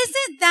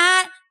 Isn't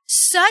that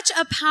such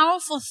a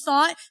powerful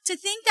thought to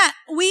think that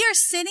we are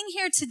sitting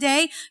here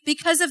today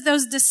because of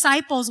those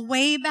disciples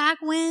way back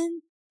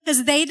when?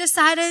 Because they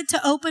decided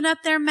to open up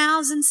their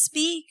mouths and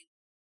speak?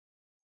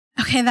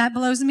 Okay, that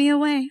blows me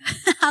away.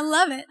 I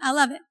love it. I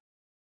love it.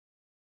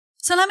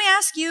 So let me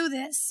ask you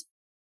this.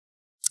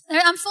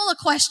 I'm full of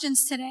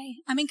questions today.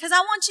 Because I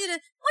want you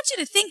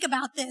to think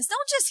about this.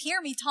 Don't just hear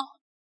me talk,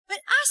 but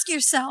ask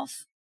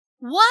yourself,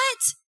 what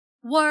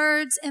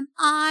words am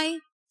I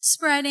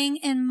spreading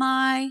in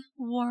my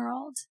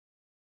world?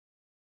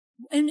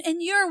 In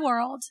your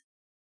world?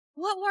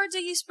 What words are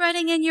you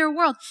spreading in your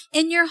world?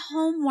 In your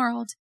home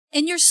world?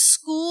 In your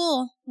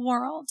school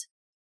world?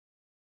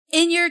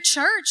 In your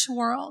church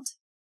world?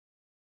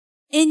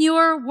 In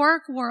your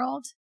work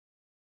world?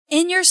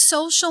 In your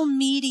social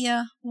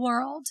media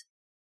world?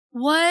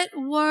 What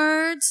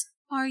words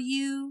are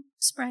you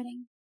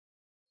spreading?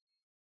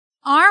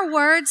 Our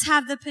words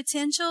have the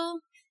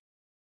potential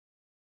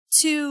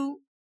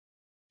to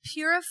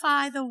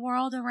purify the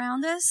world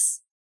around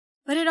us,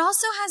 but it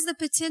also has the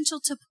potential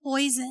to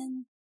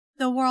poison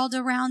the world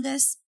around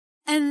us.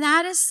 And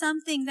that is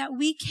something that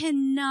we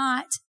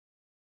cannot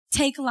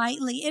take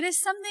lightly. It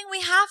is something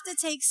we have to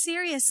take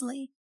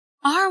seriously.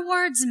 Our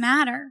words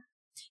matter.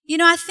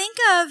 I think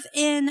of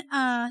in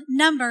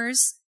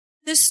Numbers,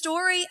 the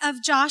story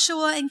of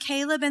Joshua and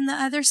Caleb and the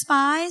other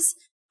spies.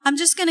 I'm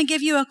just going to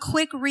give you a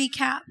quick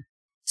recap.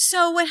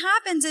 So what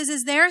happens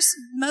is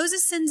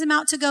Moses sends them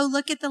out to go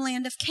look at the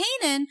land of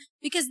Canaan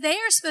because they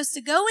are supposed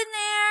to go in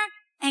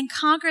there and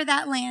conquer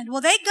that land.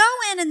 Well, they go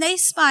in and they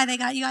spy. You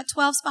got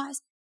 12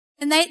 spies.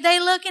 And they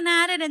looking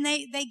at it and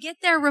they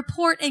get their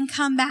report and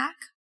come back.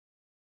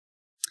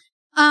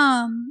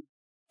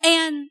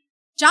 And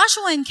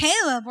Joshua and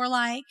Caleb were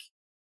like,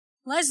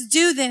 let's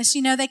do this.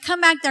 They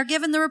come back, they're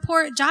given the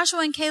report.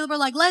 Joshua and Caleb are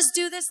like, let's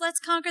do this. Let's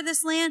conquer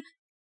this land.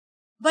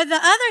 But the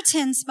other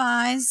 10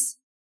 spies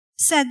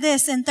said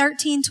this in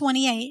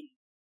 13:28.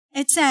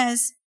 It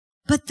says,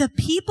 but the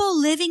people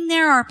living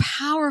there are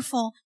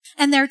powerful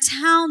and their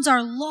towns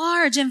are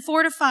large and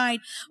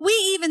fortified. We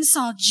even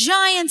saw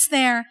giants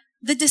there,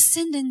 the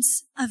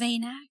descendants of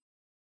Anak.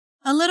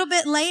 A little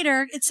bit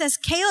later, it says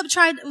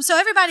so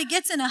everybody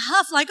gets in a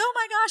huff like, oh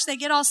my gosh, they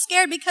get all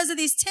scared because of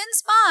these 10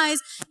 spies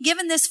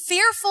given this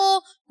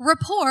fearful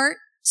report,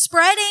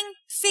 spreading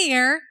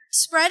fear,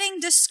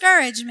 spreading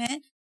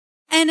discouragement.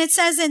 And it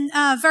says in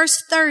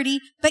verse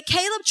 30, but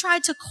Caleb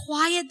tried to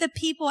quiet the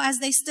people as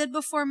they stood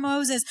before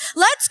Moses.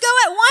 Let's go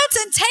at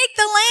once and take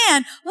the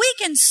land. We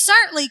can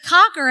certainly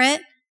conquer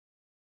it.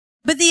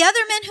 But the other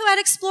men who had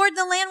explored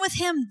the land with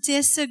him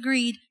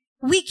disagreed.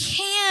 We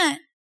can't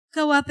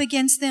go up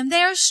against them.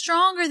 They are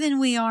stronger than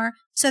we are.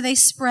 So they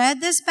spread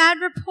this bad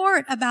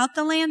report about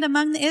the land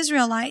among the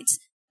Israelites.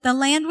 The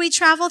land we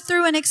traveled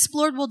through and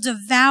explored will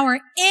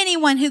devour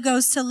anyone who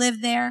goes to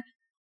live there.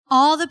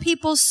 All the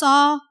people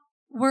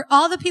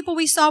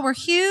we saw were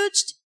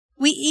huge.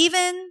 We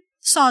even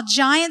saw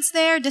giants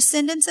there,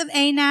 descendants of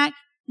Anak.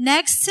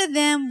 Next to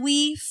them,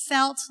 we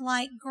felt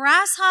like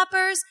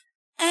grasshoppers,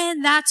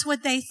 and that's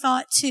what they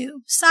thought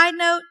too. Side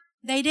note,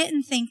 they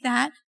didn't think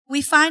that.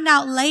 We find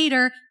out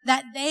later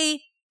that they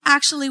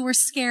actually were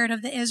scared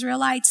of the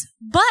Israelites.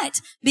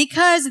 But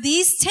because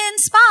these 10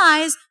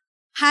 spies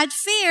had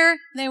fear,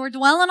 they were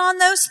dwelling on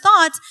those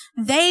thoughts,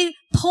 they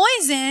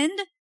poisoned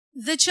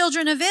the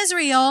children of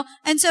Israel.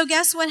 And so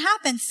guess what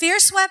happened? Fear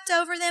swept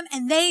over them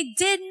and they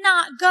did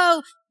not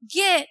go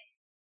get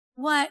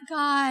what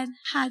God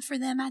had for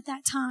them at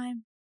that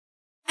time.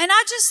 And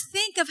I just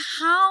think of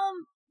how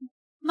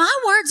my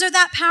words are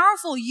that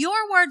powerful.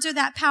 Your words are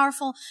that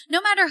powerful. No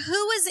matter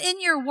who is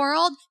in your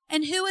world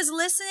and who is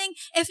listening,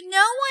 if no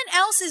one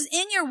else is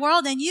in your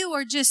world and you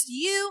are just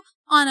you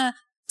on a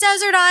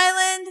desert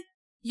island,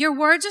 your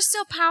words are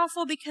still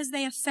powerful because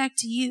they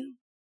affect you.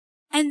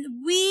 And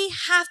we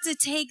have to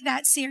take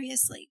that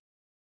seriously.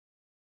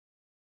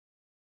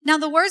 Now,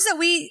 the words that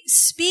we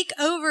speak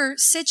over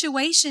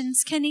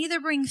situations can either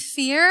bring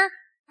fear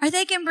or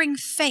they can bring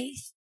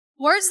faith.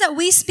 Words that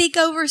we speak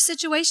over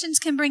situations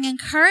can bring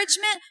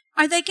encouragement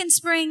or they can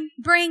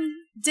bring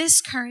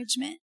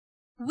discouragement.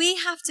 We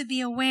have to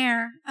be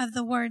aware of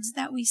the words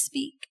that we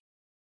speak.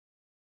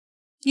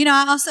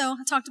 I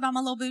talked about my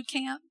little boot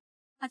camp.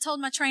 I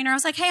told my trainer, I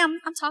was like, hey, I'm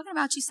talking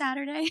about you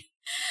Saturday.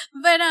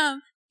 But,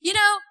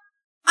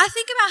 I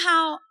think about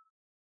how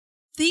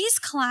these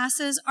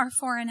classes are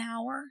for an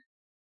hour.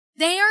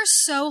 They are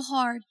so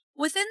hard.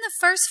 Within the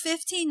first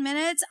 15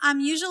 minutes,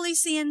 I'm usually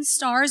seeing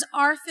stars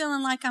or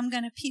feeling like I'm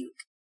going to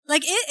puke.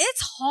 Like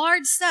it's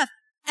hard stuff.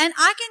 And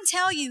I can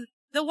tell you,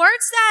 The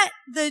words that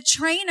the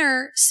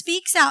trainer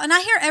speaks out, and I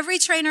hear every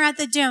trainer at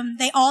the gym,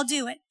 they all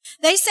do it.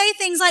 They say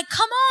things like,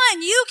 come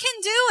on, you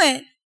can do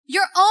it.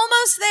 You're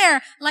almost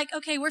there. Like,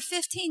 okay, we're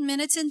 15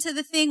 minutes into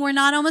the thing. We're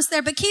not almost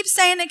there, but keep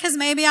saying it because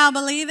maybe I'll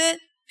believe it.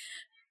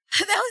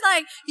 They was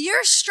like,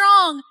 you're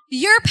strong.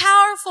 You're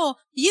powerful.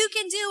 You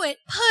can do it.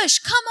 Push.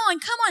 Come on.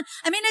 Come on.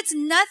 I mean, it's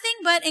nothing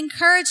but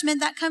encouragement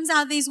that comes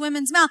out of these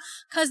women's mouth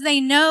because they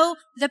know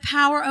the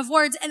power of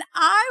words. And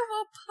I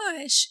will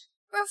push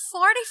for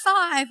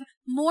 45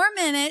 more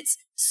minutes,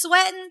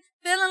 sweating,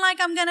 feeling like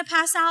I'm going to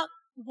pass out.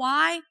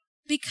 Why?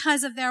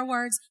 Because of their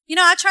words. You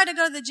know, I tried to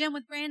go to the gym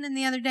with Brandon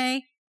the other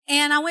day,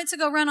 and I went to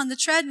go run on the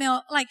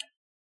treadmill. Like,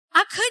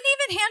 I couldn't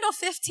even handle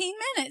 15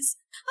 minutes.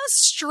 I was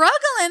struggling.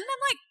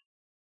 I'm like,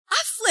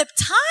 I flip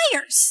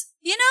tires.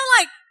 You know,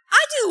 like,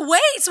 I do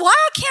weights. Why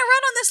I can't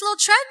run on this little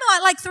treadmill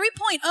at like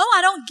 3.0?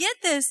 I don't get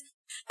this.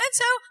 And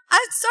so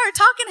I started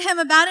talking to him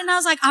about it, and I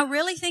was like, I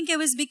really think it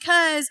was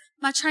because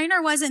my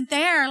trainer wasn't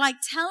there, like,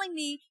 telling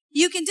me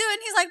you can do it.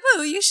 And he's like,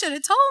 boo, you should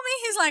have told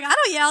me. He's like, I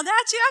don't yelled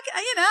at you.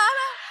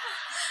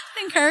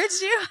 I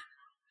encouraged you.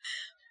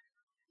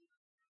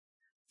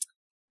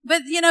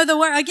 But, you know,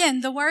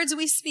 the words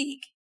we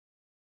speak.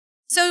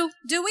 So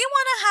do we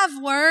want to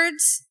have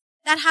words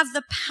that have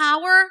the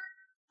power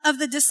of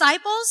the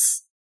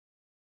disciples?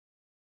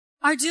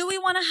 Or do we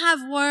want to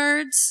have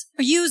words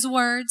or use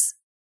words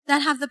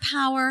that have the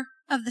power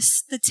of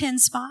the 10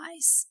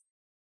 spies?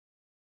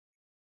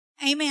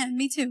 Amen.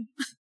 Me too.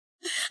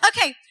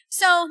 Okay.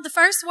 So the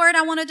first word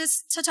I wanted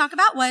to talk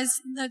about was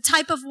the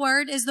type of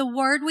word is the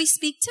word we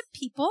speak to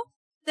people.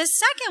 The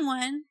second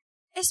one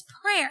is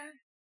prayer.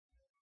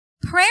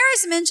 Prayer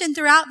is mentioned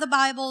throughout the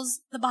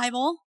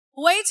Bible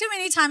way too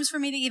many times for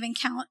me to even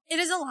count. It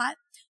is a lot.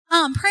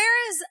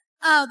 Prayer is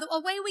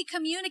a way we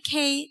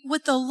communicate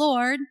with the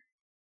Lord,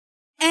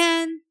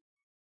 and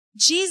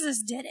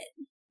Jesus did it.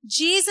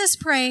 Jesus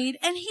prayed,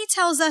 and he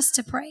tells us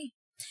to pray.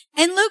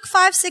 In Luke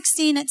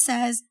 5:16 it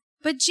says,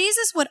 but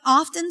Jesus would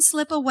often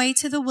slip away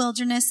to the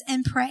wilderness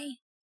and pray.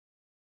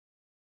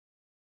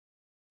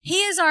 He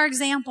is our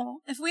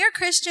example. If we are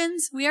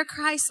Christians, we are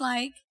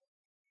Christ-like.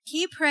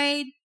 He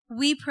prayed,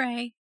 we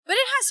pray, but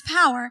it has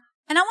power.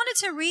 And I wanted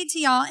to read to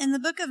y'all in the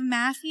book of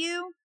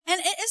Matthew, and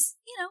it is,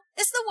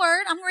 it's the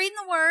word. I'm reading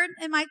the word.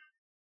 It might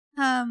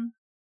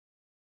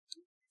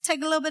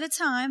take a little bit of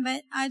time,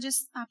 but I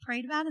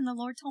prayed about it, and the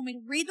Lord told me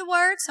to read the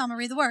word, so I'm going to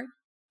read the word.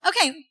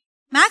 Okay,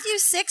 Matthew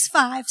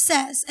 6:5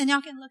 says, and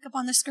y'all can look up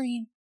on the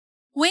screen,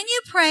 when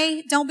you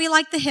pray, don't be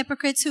like the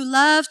hypocrites who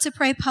love to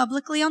pray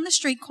publicly on the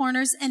street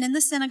corners and in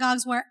the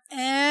synagogues where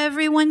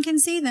everyone can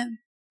see them.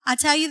 I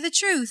tell you the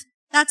truth,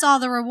 that's all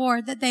the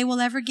reward that they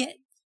will ever get.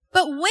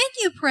 But when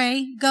you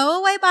pray, go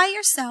away by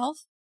yourself,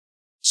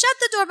 shut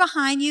the door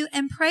behind you,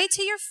 and pray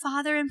to your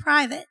Father in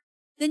private.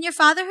 Then your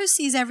Father who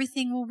sees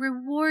everything will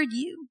reward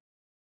you.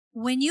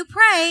 When you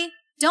pray,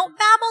 don't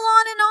babble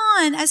on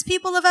and on as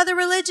people of other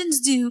religions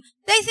do.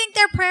 They think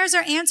their prayers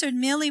are answered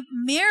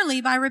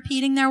merely by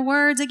repeating their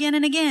words again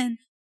and again.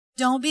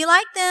 Don't be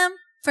like them,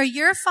 for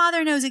your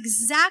Father knows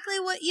exactly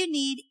what you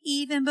need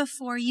even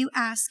before you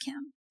ask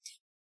him.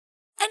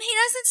 And he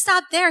doesn't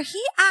stop there.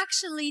 He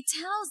actually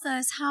tells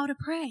us how to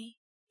pray.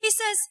 He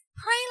says,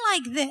 pray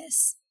like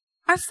this.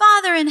 Our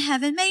Father in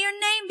heaven, may your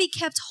name be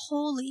kept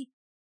holy.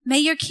 May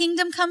your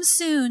kingdom come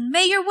soon.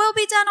 May your will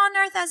be done on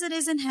earth as it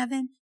is in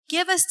heaven.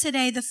 Give us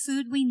today the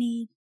food we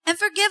need, and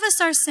forgive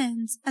us our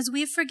sins as we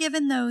have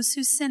forgiven those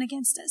who sin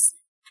against us.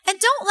 And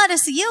don't let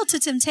us yield to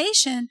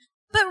temptation,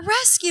 but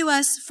rescue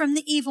us from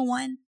the evil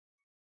one.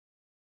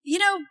 You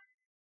know,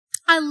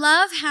 I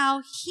love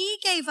how he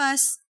gave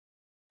us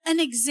an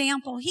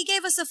example. He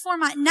gave us a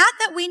format. Not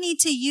that we need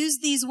to use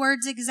these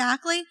words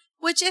exactly,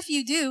 which if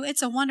you do,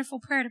 it's a wonderful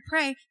prayer to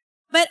pray.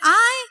 But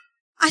I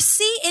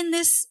see in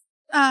this,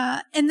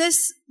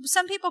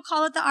 some people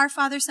call it the Our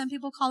Father, some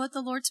people call it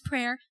the Lord's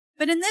Prayer.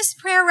 But in this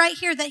prayer right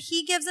here that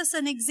he gives us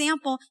an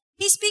example,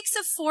 he speaks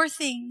of 4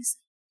 things.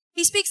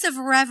 He speaks of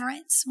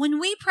reverence. When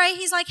we pray,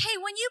 he's like, hey,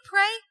 when you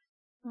pray,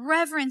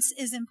 reverence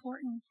is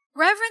important.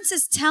 Reverence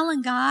is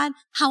telling God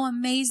how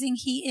amazing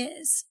he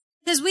is.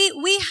 Because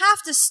we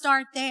have to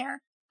start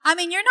there. I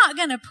mean, you're not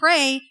going to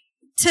pray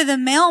to the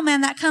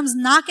mailman that comes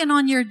knocking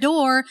on your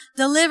door,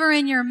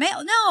 delivering your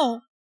mail.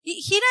 No,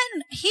 he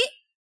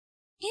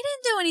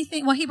didn't do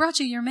anything. Well, he brought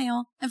you your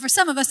mail. And for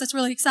some of us, that's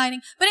really exciting.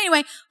 But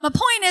anyway, my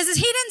point is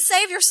he didn't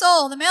save your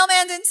soul. The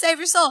mailman didn't save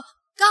your soul.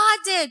 God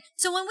did.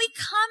 So when we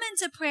come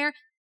into prayer,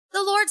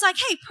 the Lord's like,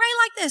 hey, pray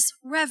like this.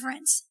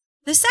 Reverence.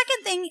 The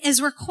second thing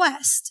is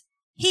request.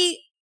 He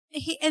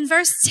in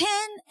verse 10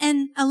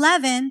 and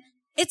 11,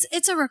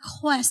 it's a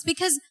request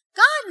because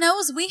God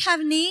knows we have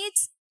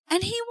needs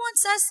and he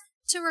wants us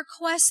to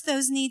request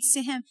those needs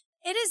to him.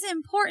 It is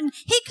important.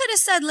 He could have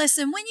said,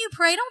 listen, when you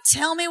pray, don't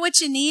tell me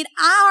what you need.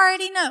 I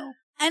already know.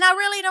 And I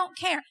really don't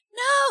care.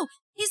 No.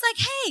 He's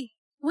like, hey,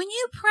 when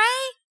you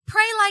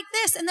pray like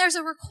this. And there's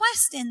a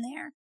request in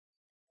there.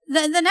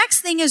 The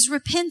next thing is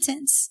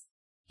repentance.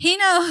 He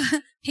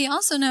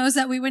also knows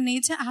that we would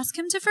need to ask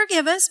him to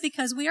forgive us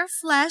because we are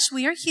flesh.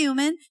 We are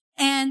human.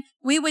 and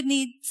we would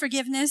need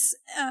forgiveness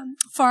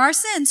for our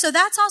sins. So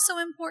that's also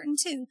important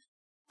too.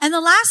 And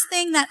the last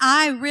thing that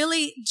I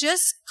really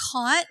just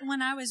caught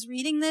when I was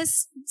reading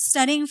this,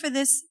 studying for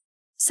this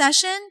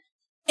session,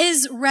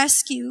 is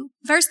rescue.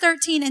 Verse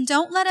 13, and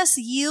don't let us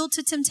yield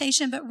to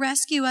temptation, but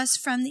rescue us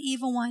from the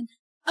evil one.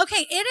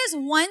 Okay, it is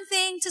one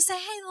thing to say,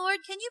 hey, Lord,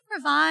 can you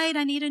provide?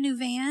 I need a new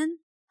van.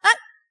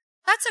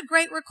 That's a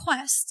great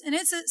request, and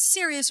it's a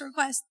serious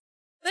request.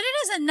 But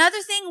it is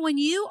another thing when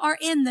you are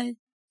in the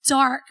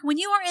dark, when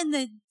you are in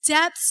the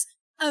depths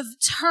of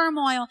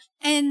turmoil,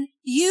 and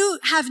you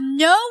have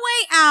no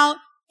way out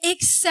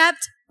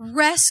except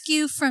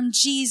rescue from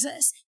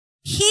Jesus.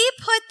 He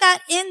put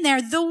that in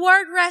there, the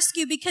word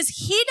rescue, because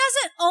he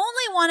doesn't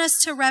only want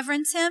us to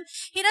reverence him.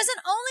 He doesn't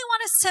only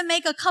want us to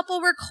make a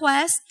couple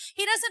requests.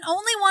 He doesn't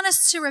only want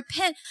us to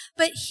repent,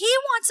 but he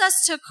wants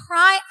us to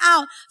cry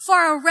out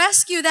for a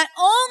rescue that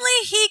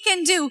only he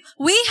can do.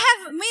 We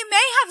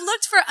may have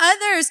looked for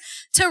others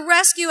to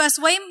rescue us.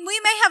 We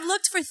may have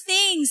looked for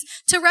things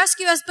to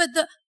rescue us, but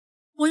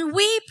when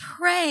we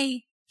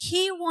pray,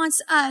 he wants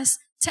us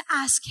to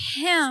ask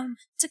him,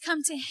 to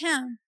come to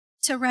him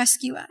to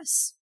rescue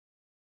us.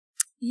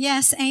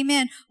 Yes,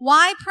 amen.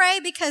 Why pray?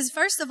 Because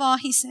first of all,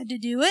 he said to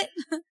do it.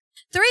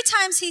 3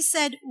 times he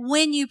said,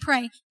 when you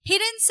pray. He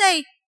didn't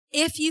say,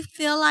 if you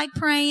feel like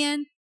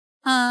praying,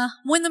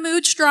 when the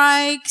mood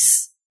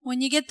strikes,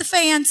 when you get the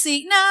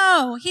fancy.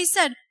 No, he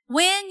said,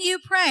 when you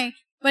pray.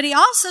 But he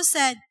also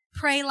said,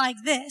 pray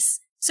like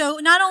this. So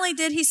not only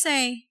did he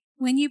say,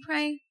 when you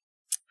pray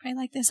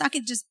like this. I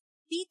could just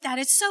beat that.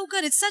 It's so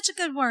good. It's such a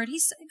good word.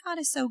 God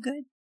is so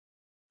good.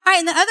 All right,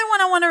 and the other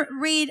one I want to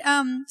read,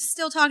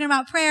 still talking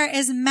about prayer,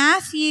 is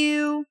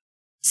Matthew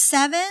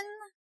 7,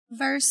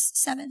 verse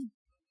 7.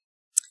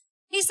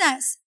 He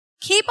says,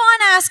 keep on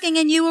asking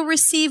and you will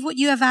receive what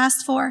you have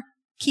asked for.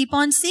 Keep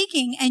on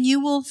seeking and you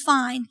will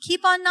find.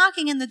 Keep on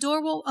knocking and the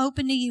door will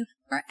open to you.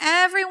 For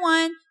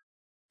everyone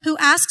who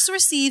asks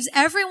receives,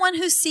 everyone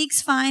who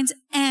seeks finds,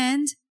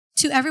 and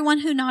to everyone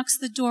who knocks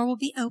the door will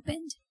be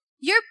opened.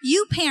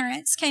 You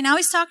parents, okay, now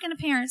he's talking to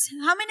parents.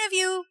 How many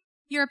of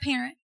you're a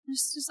parent?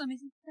 Just let me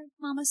see.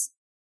 Mamas.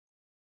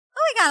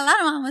 Oh, we got a lot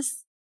of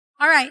mamas.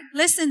 All right,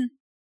 listen.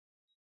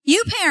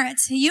 You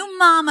parents, you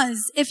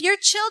mamas, if your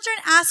children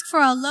ask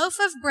for a loaf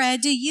of bread,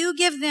 do you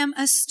give them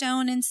a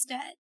stone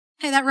instead?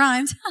 Hey, that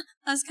rhymed.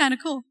 That's kind of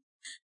cool.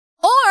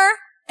 Or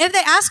if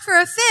they ask for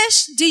a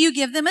fish, do you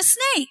give them a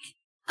snake?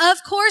 Of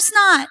course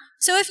not.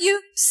 So if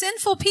you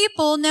sinful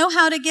people know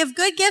how to give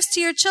good gifts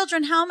to your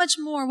children, how much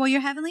more will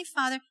your heavenly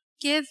Father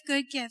give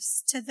good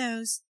gifts to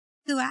those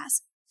who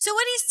ask? So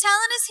what he's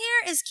telling us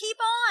here is keep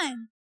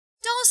on.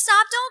 Don't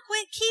stop. Don't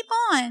quit. Keep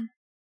on.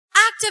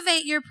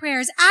 Activate your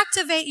prayers.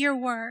 Activate your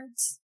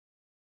words.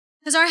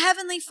 Because our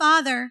Heavenly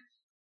Father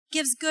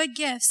gives good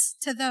gifts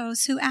to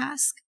those who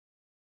ask.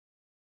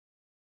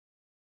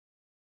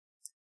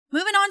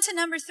 Moving on to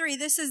number 3.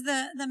 This is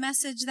the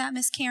message that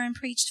Miss Karen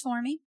preached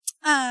for me.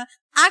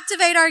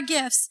 Activate our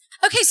gifts.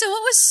 Okay, so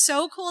what was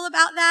so cool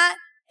about that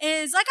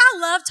is, I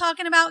love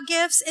talking about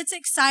gifts. It's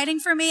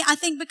exciting for me. I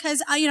think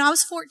because, I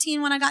was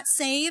 14 when I got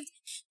saved,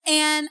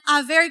 and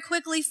I very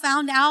quickly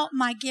found out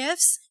my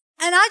gifts.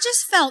 And I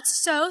just felt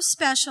so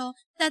special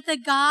that the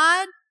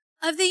God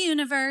of the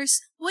universe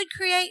would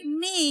create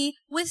me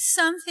with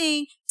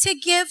something to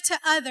give to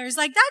others.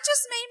 That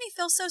just made me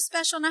feel so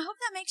special. And I hope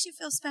that makes you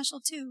feel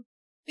special too,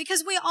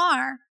 because we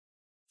are.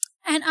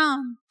 And,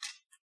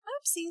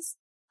 oopsies.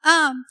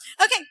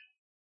 Okay.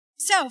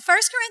 So 1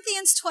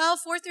 Corinthians 12,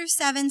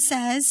 4-7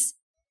 says,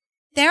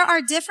 there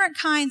are different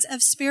kinds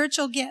of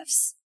spiritual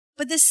gifts,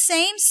 but the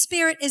same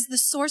Spirit is the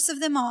source of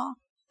them all.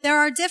 There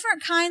are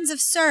different kinds of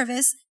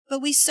service,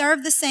 but we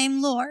serve the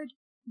same Lord.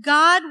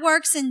 God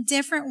works in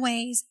different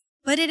ways,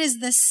 but it is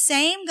the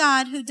same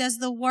God who does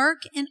the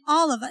work in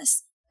all of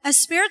us. A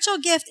spiritual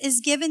gift is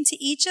given to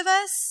each of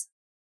us.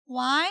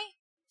 Why?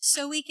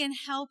 So we can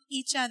help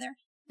each other.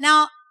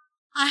 Now,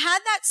 I had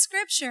that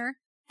scripture,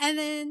 and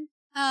then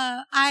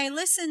I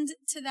listened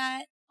to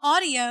that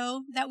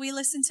audio that we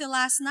listened to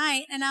last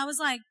night, and I was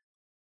like,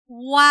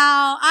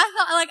 wow, I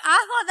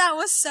thought that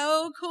was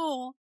so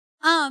cool.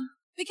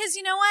 Because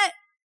you know what?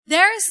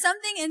 There is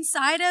something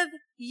inside of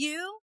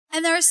you,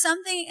 and there is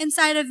something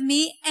inside of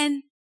me,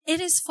 and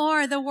it is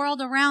for the world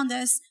around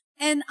us.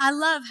 And I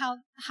love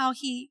how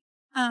he,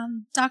 I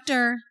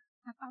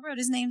wrote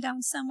his name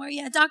down somewhere.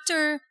 Yeah,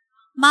 Dr.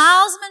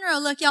 Miles Monroe.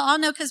 Look, y'all all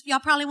know, because y'all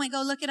probably went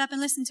go look it up and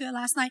listen to it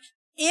last night.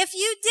 If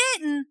you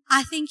didn't,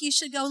 I think you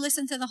should go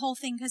listen to the whole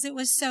thing, because it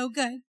was so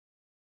good.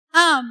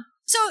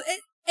 So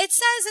it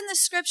says in the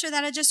scripture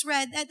that I just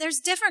read that there's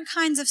different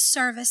kinds of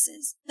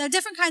services. There are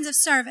different kinds of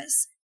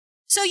service.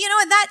 So you know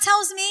what that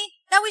tells me?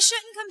 That we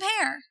shouldn't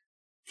compare.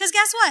 Because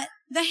guess what?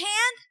 The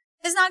hand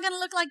is not going to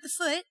look like the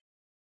foot,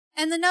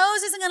 and the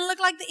nose isn't going to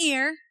look like the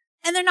ear,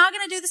 and they're not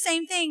going to do the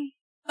same thing.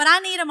 But I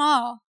need them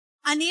all.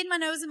 I need my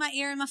nose and my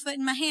ear and my foot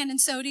and my hand,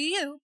 and so do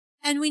you.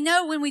 And we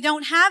know when we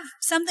don't have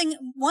something,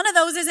 one of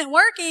those isn't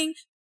working,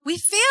 we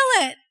feel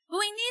it. But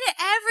we need it.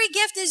 Every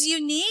gift is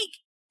unique.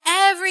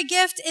 Every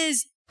gift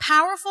is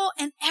powerful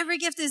and every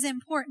gift is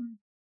important.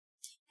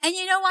 And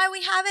you know why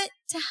we have it?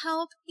 To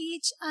help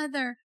each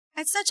other.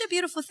 It's such a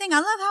beautiful thing. I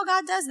love how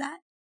God does that.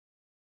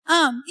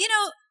 You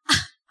know,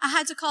 I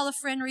had to call a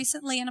friend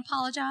recently and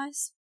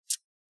apologize.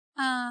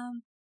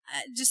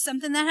 Just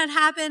something that had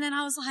happened, and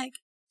I was like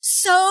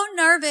so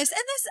nervous.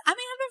 And I've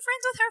been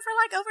friends with her for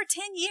like over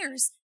 10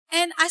 years,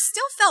 and I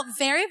still felt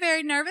very,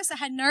 very nervous. I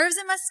had nerves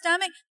in my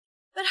stomach,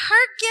 but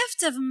her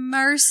gift of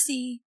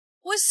mercy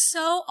was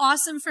so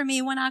awesome for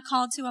me when I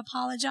called to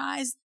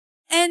apologize.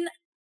 And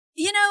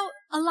you know,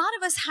 a lot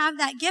of us have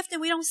that gift and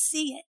we don't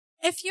see it.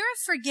 If you're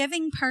a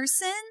forgiving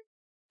person,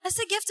 that's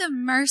a gift of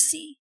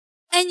mercy.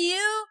 And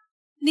you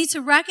need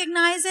to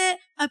recognize it,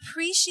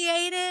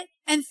 appreciate it,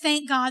 and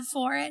thank God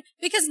for it.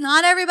 Because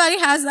not everybody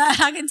has that.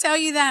 I can tell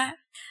you that.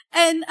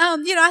 And,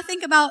 you know, I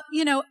think about,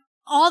 you know,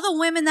 all the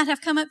women that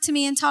have come up to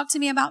me and talked to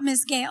me about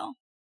Ms. Gail.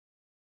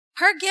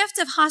 Her gift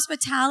of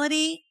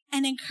hospitality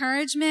and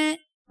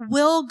encouragement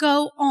will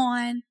go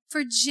on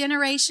for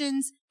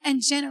generations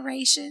and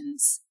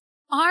generations.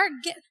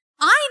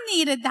 I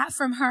needed that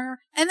from her.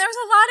 And there's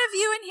a lot of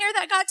you in here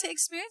that got to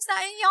experience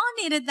that, and y'all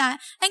needed that.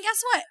 And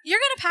guess what? You're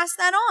going to pass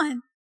that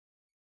on.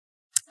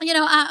 You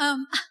know,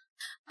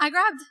 I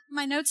grabbed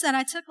my notes that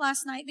I took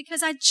last night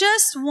because I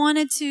just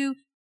wanted to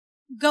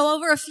go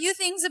over a few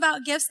things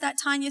about gifts that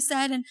Tanya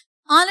said. And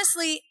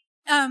honestly,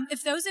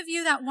 if those of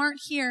you that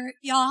weren't here,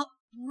 y'all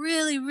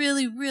really,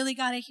 really, really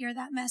got to hear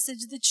that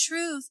message. The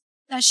truth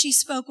that she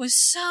spoke was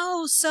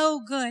so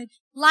good.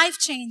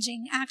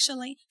 Life-changing,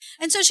 actually.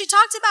 And so she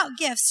talked about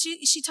gifts.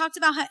 She talked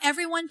about how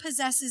everyone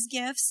possesses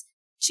gifts.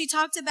 She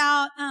talked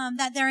about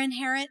that they're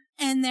inherent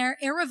and they're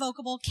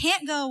irrevocable,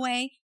 can't go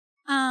away.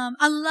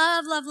 I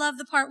love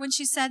the part when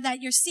she said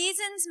that your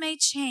seasons may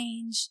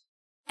change,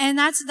 and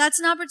that's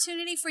an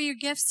opportunity for your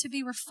gifts to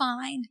be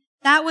refined.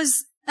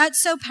 That's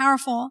so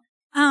powerful.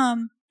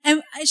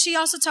 And she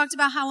also talked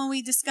about how when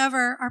we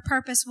discover our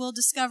purpose, we'll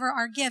discover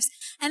our gifts.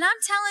 And I'm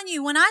telling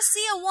you, when I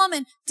see a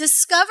woman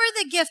discover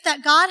the gift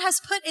that God has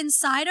put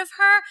inside of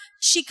her,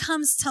 she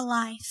comes to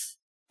life.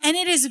 And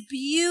it is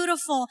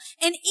beautiful.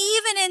 And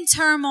even in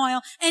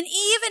turmoil, and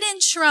even in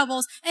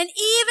troubles, and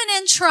even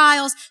in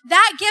trials,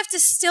 that gift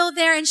is still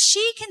there, and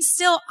she can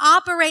still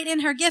operate in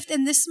her gift.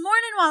 And this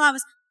morning while I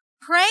was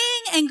praying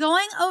and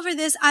going over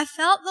this, I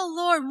felt the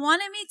Lord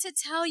wanted me to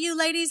tell you,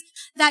 ladies,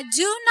 that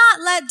do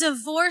not let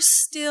divorce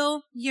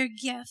steal your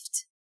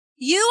gift.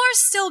 You are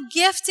still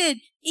gifted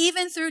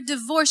even through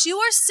divorce. You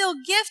are still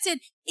gifted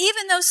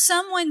even though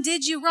someone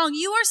did you wrong.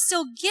 You are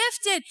still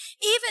gifted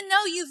even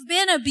though you've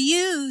been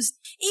abused.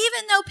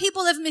 Even though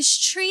people have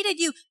mistreated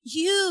you,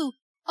 you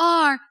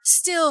are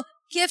still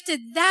gifted.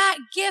 That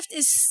gift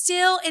is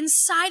still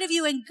inside of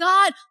you, and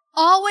God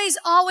always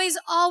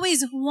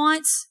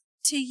wants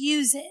to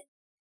use it.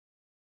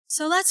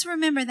 So let's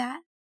remember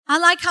that. I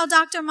like how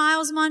Dr.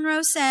 Miles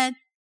Monroe said,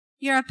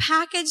 you're a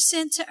package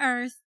sent to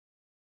earth.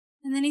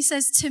 And then he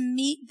says, to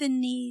meet the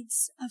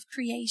needs of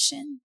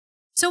creation.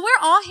 So we're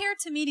all here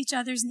to meet each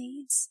other's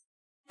needs.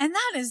 And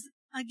that is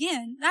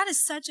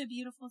such a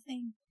beautiful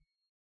thing.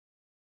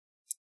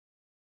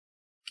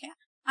 Okay,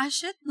 I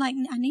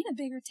need a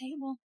bigger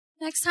table.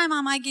 Next time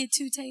I might get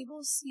 2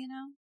 tables, you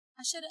know.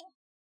 I should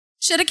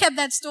have kept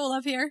that stool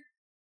up here.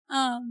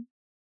 I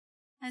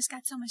just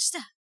got so much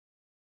stuff.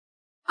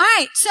 All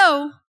right,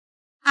 so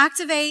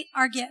activate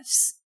our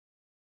gifts.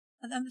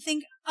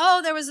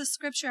 There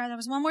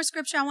was one more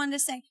scripture I wanted to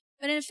say.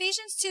 But in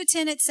Ephesians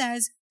 2:10 it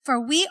says, for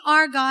we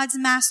are God's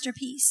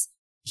masterpiece.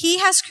 He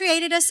has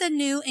created us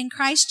anew in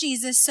Christ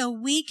Jesus so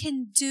we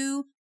can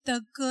do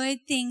the good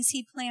things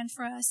He planned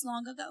for us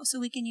long ago, so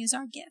we can use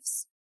our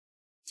gifts.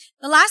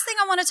 The last thing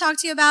I want to talk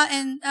to you about,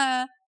 and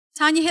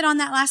Tanya hit on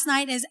that last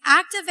night, is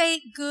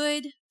activate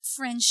good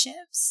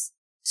friendships.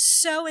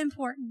 So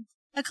important.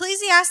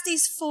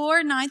 Ecclesiastes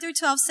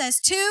 4:9-12 says,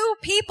 2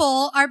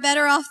 people are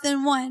better off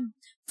than 1,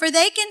 for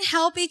they can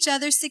help each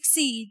other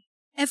succeed.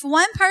 If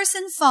one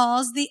person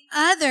falls, the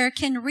other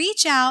can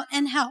reach out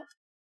and help.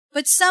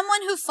 But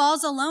someone who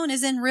falls alone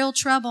is in real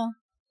trouble.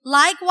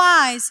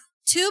 Likewise,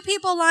 2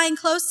 people lying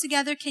close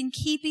together can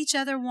keep each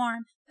other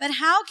warm. But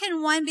how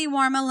can one be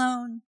warm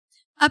alone?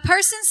 A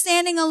person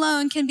standing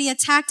alone can be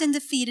attacked and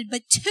defeated,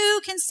 but 2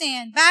 can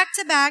stand back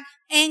to back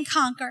and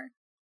conquer.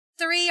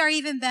 3 are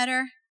even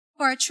better,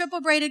 for a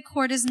triple braided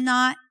cord is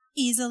not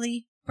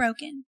easily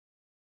broken.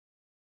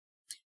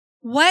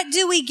 What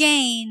do we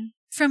gain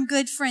from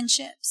good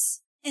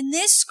friendships? In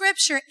this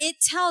scripture, it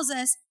tells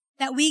us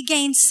that we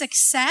gain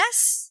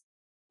success,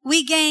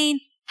 we gain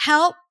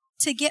help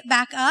to get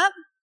back up,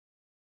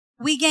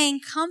 we gain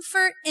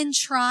comfort in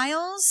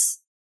trials,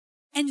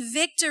 and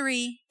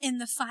victory in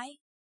the fight.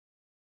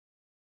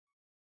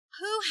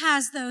 Who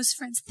has those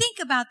friends? Think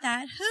about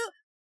that.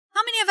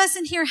 How many of us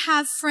in here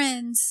have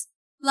friends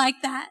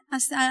like that? I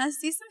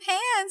see some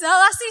hands.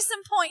 Oh, I see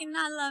some pointing.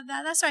 I love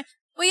that. That's right.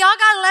 Well, y'all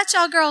gotta let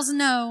y'all girls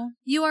know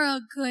you are a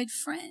good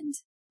friend.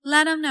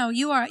 Let them know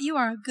you are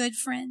a good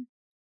friend.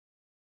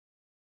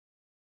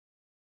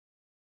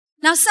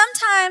 Now,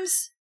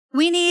 sometimes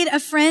we need a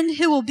friend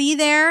who will be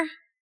there.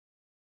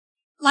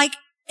 Like,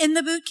 in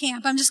the boot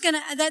camp.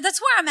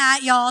 That's where I'm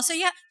at, y'all. So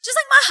yeah, just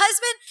like my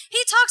husband, he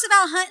talks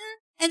about hunting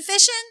and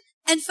fishing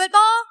and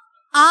football.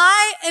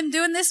 I am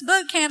doing this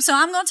boot camp, so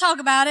I'm going to talk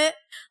about it.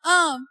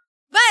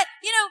 But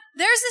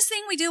there's this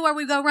thing we do where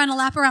we go run a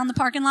lap around the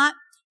parking lot.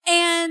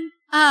 And,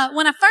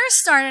 when I first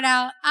started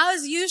out, I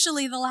was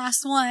usually the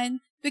last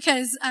one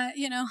because,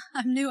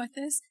 I'm new at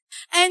this.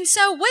 And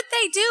so what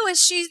they do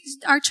is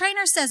our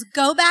trainer says,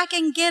 go back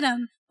and get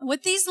them.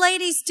 What these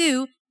ladies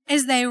do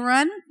is they do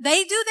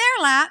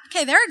their lap.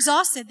 Okay, they're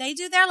exhausted. They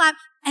do their lap,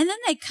 and then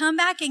they come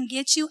back and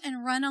get you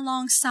and run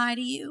alongside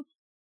of you.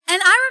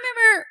 And I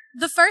remember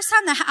the first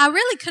time that I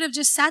really could have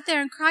just sat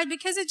there and cried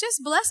because it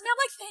just blessed me. I'm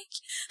like, thank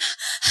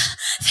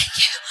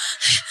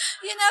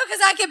you, because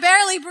I could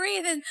barely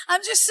breathe. And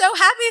I'm just so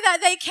happy that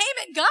they came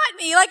and got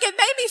me. Like, it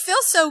made me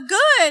feel so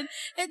good.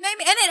 And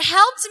it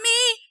helped me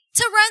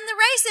to run the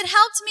race. It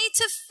helped me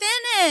to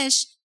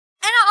finish.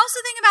 And I also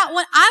think about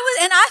when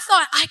I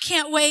thought, I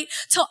can't wait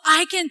till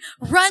I can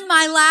run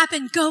my lap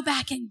and go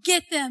back and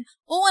get them.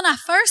 Well, when I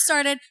first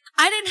started,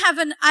 I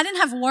didn't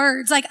have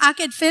words. Like, I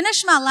could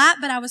finish my lap,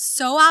 but I was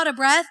so out of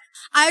breath.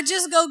 I'd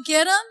just go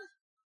get them.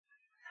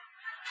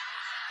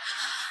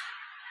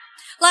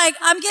 Like,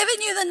 I'm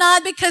giving you the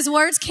nod because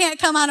words can't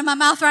come out of my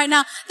mouth right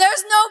now.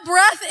 There's no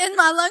breath in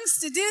my lungs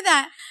to do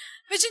that.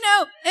 But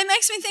it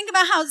makes me think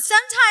about how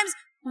sometimes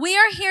we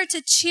are here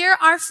to cheer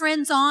our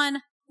friends on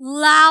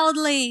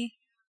loudly.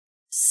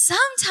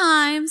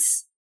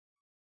 Sometimes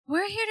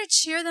we're here to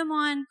cheer them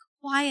on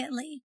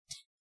quietly.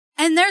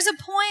 And there's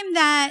a poem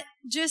that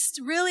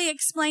just really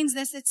explains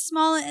this. It's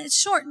small, it's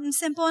short and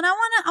simple, and I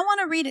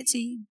want to read it to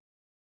you.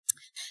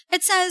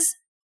 It says,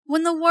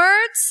 when the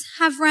words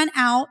have run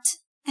out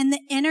and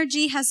the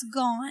energy has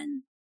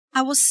gone,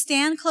 I will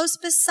stand close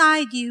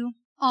beside you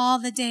all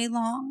the day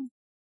long.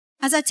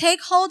 As I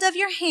take hold of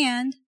your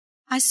hand,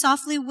 I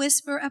softly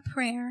whisper a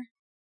prayer.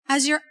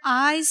 As your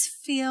eyes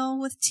fill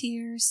with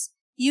tears,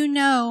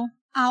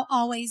 I'll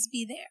always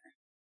be there.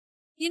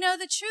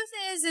 The truth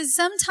is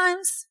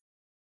sometimes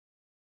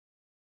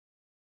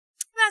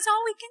that's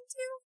all we can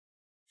do.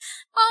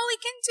 All we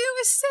can do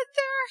is sit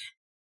there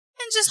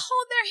and just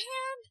hold their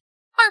hand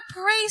or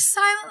pray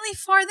silently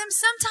for them.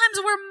 Sometimes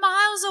we're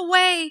miles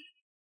away,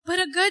 but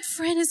a good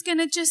friend is going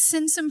to just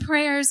send some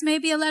prayers,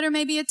 maybe a letter,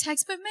 maybe a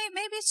text, but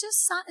maybe it's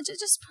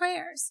just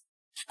prayers.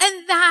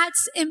 And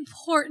that's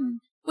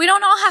important. We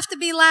don't all have to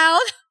be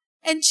loud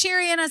and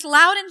cheery, and as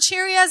loud and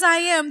cheery as I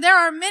am, there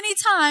are many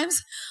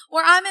times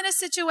where I'm in a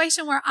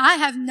situation where I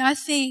have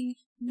nothing,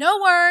 no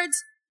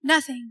words,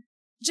 nothing,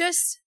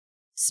 just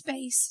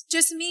space,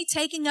 just me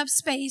taking up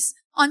space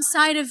on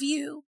side of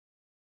you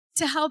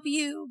to help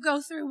you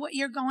go through what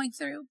you're going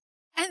through.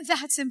 And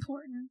that's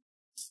important.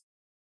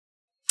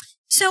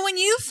 So when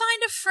you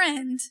find a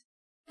friend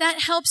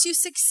that helps you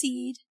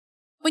succeed,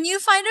 when you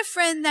find a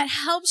friend that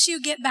helps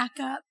you get back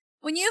up,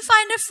 when you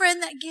find a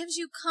friend that gives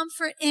you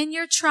comfort in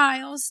your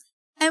trials,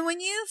 and when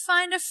you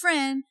find a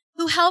friend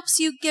who helps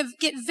you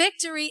get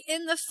victory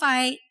in the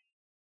fight,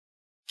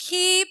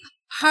 keep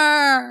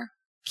her.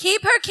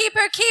 Keep her, keep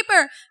her, keep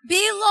her.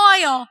 Be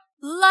loyal.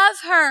 Love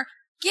her.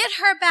 Get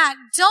her back.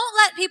 Don't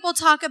let people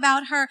talk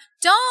about her.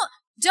 Don't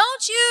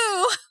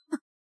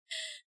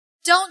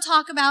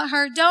talk about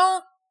her.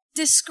 Don't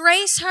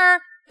disgrace her,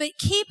 but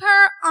keep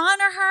her,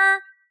 honor her.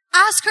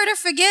 Ask her to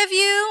forgive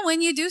you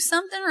when you do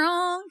something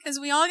wrong, because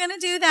we all gonna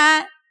do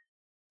that.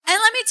 And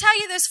let me tell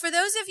you this, for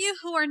those of you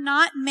who are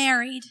not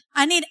married,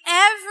 I need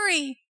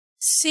every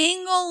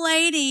single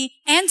lady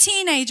and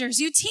teenagers.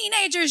 You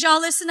teenagers,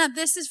 y'all listen up.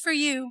 This is for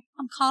you.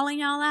 I'm calling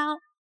y'all out.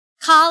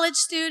 College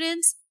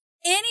students,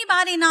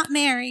 anybody not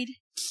married.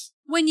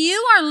 When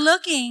you are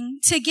looking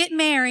to get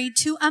married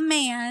to a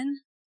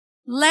man,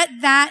 let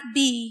that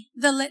be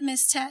the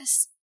litmus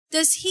test.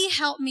 Does he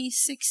help me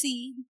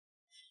succeed?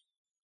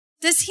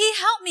 Does he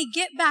help me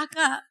get back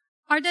up?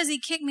 Or does he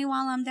kick me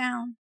while I'm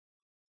down?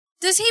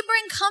 Does he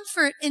bring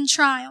comfort in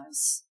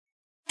trials?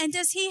 And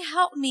does he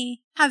help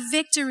me have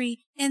victory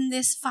in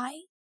this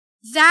fight?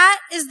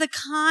 That is the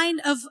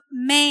kind of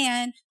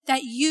man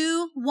that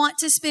you want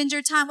to spend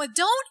your time with.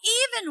 Don't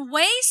even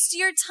waste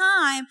your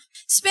time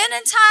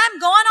spending time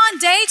going on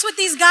dates with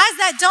these guys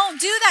that don't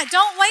do that.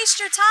 Don't waste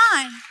your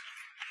time.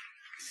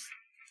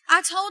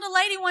 I told a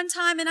lady one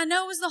time, and I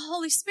know it was the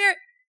Holy Spirit,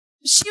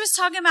 she was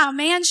talking about a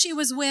man she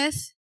was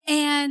with,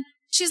 and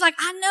she's like,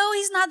 I know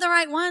he's not the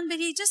right one, but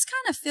he just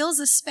kind of fills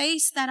a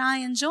space that I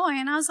enjoy.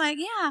 And I was like,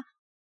 yeah,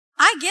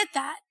 I get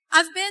that.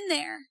 I've been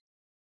there.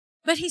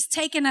 But he's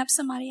taken up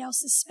somebody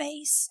else's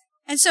space.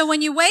 And so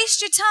when you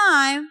waste your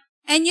time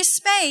and your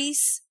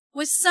space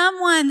with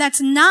someone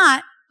that's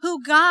not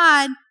who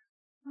God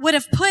would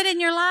have put in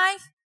your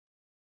life,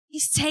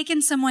 he's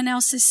taken someone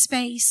else's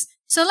space.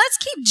 So let's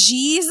keep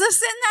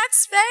Jesus in that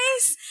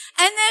space.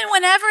 And then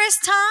whenever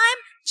it's time,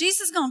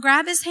 Jesus is going to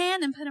grab his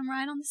hand and put him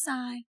right on the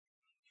side.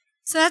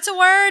 So that's a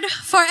word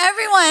for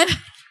everyone.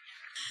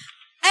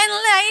 And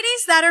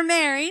ladies that are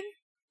married,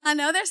 I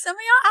know there's some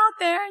of y'all out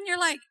there and you're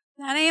like,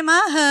 that ain't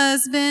my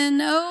husband.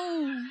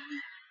 No,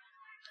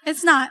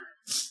 it's not.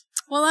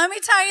 Well, let me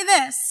tell you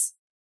this.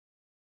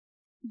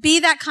 be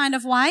that kind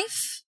of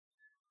wife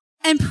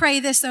and pray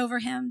this over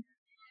him.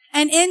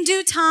 And in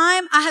due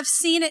time, I have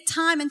seen it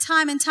time and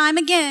time and time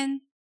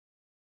again,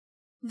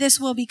 this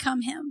will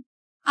become him.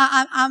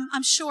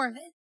 I'm sure of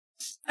it.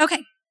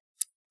 Okay.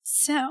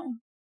 So,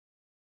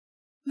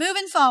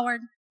 moving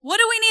forward, what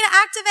do we need to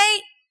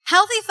activate?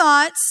 Healthy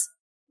thoughts,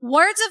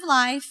 words of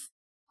life,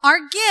 our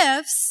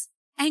gifts,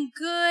 and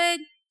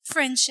good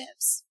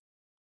friendships.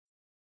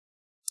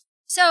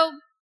 So,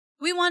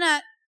 we want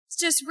to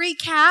just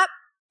recap.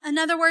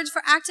 Another word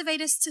for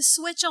activate is to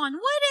switch on.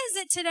 What is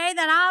it today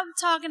that I'm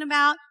talking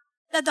about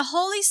that the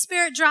Holy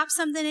Spirit dropped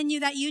something in you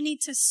that you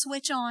need to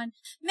switch on?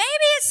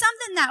 Maybe it's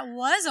something that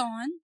was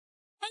on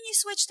and you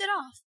switched it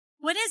off.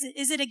 What is it?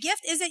 Is it a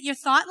gift? Is it your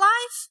thought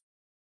life?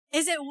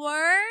 Is it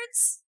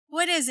words?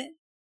 What is it?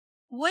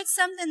 What's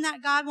something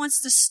that God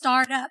wants to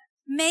start up?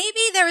 Maybe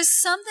there is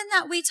something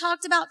that we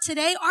talked about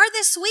today or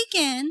this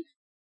weekend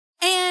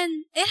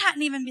and it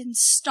hadn't even been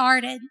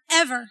started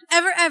ever.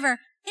 And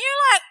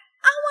you're like,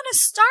 I want to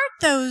start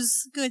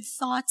those good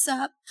thoughts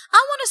up.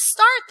 I want to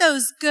start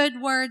those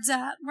good words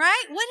up,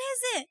 right? What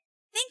is it?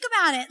 Think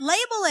about it.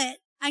 Label it.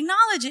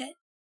 Acknowledge it.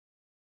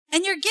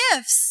 And your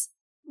gifts.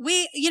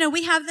 We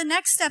have the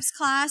Next Steps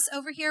class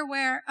over here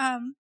where,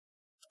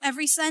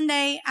 every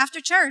Sunday after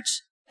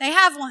church, they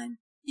have one.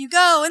 You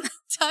go and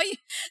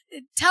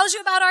it tells you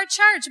about our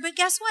church, but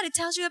guess what? It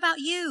tells you about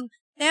you.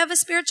 They have a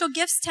spiritual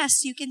gifts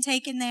test you can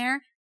take in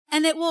there,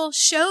 and it will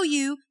show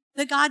you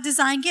the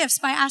God-designed gifts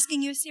by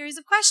asking you a series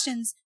of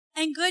questions.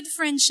 And good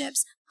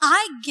friendships.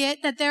 I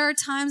get that there are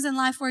times in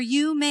life where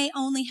you may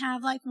only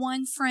have like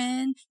one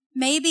friend.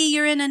 Maybe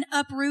you're in an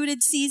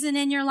uprooted season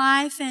in your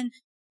life and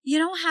you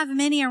don't have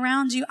many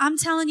around you. I'm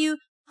telling you,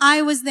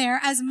 I was there.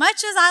 As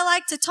much as I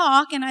like to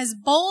talk and as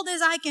bold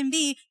as I can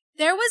be,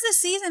 there was a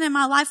season in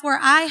my life where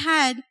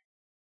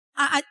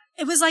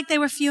it was like they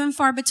were few and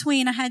far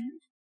between. I had,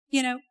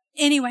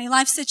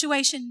 life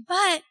situation.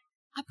 But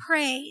I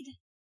prayed,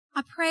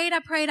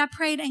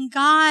 and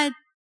God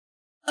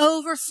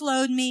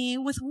overflowed me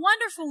with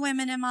wonderful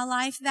women in my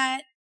life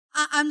that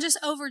I'm just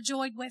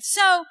overjoyed with.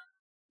 So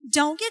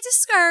don't get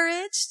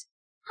discouraged.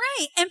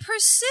 Pray and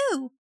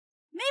pursue.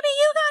 Maybe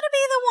you got to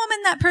be the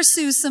woman that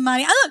pursues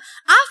somebody. Look,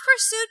 I've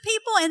pursued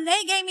people and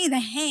they gave me the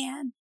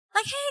hand.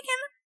 Like, hey, can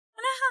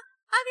I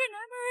have your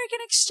number? We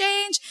can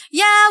exchange.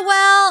 Yeah,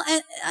 well,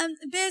 I'm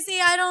busy.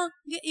 I don't,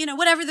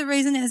 whatever the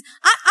reason is.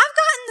 I've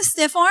gotten the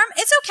stiff arm.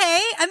 It's okay.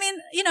 I mean,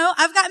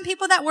 I've gotten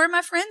people that were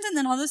my friends and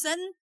then all of a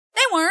sudden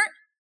they weren't.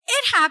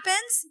 It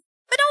happens.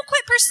 But don't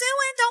quit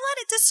pursuing. Don't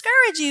let it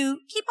discourage you.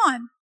 Keep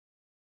on.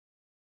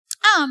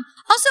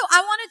 Also,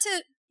 I wanted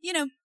to,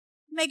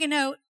 make a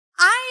note.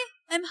 I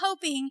am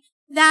hoping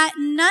that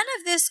none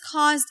of this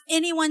caused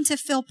anyone to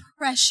feel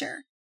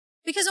pressure.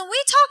 Because when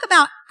we talk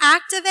about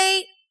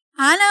activate,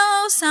 I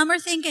know some are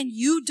thinking,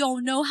 you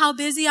don't know how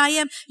busy I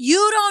am.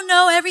 You don't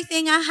know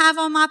everything I have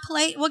on my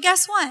plate. Well,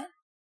 guess what?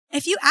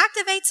 If you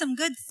activate some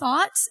good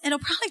thoughts, it'll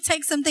probably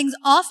take some things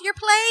off your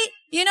plate.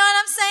 You know what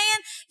I'm saying?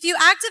 If you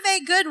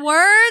activate good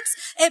words,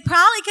 it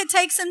probably could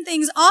take some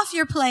things off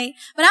your plate.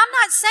 But I'm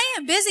not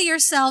saying busy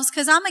yourselves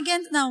because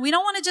no, we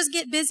don't want to just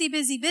get busy.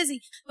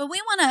 But we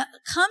want to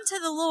come to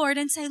the Lord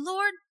and say,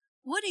 Lord,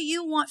 what do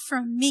you want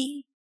from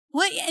me?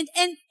 And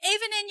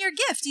even in your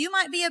gift, you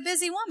might be a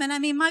busy woman. I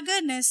mean, my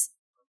goodness.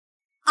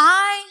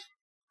 I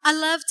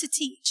love to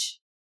teach.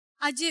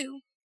 I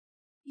do.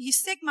 You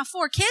stick my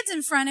 4 kids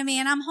in front of me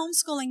and I'm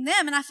homeschooling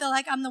them and I feel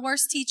like I'm the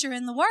worst teacher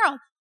in the world.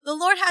 The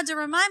Lord had to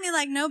remind me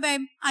like, no,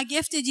 babe, I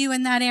gifted you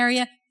in that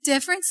area.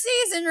 Different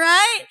season,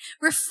 right?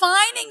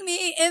 Refining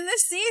me in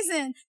this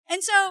season.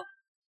 And so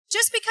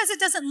just because it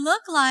doesn't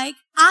look like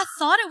I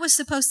thought it was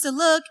supposed to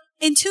look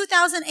in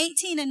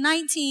 2018 and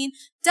 19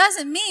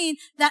 doesn't mean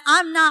that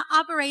I'm not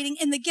operating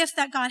in the gift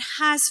that God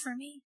has for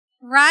me.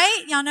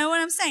 Right? Y'all know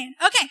what I'm saying?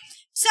 Okay.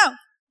 So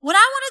what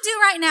I want to do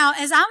right now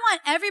is I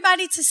want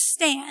everybody to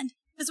stand.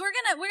 Because we're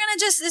gonna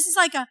this is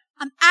like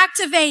I'm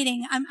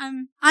activating.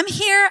 I'm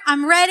here.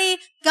 I'm ready.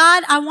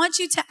 God, I want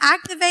you to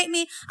activate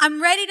me.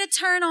 I'm ready to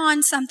turn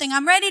on something.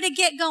 I'm ready to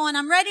get going.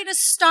 I'm ready to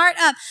start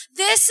up.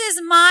 This is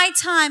my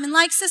time. And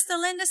like Sister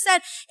Linda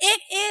said,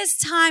 it is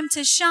time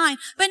to shine,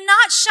 but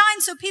not shine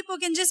so people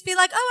can just be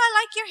like, oh,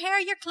 I like your hair,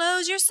 your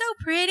clothes. You're so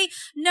pretty.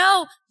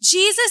 No,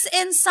 Jesus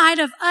inside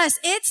of us.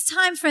 It's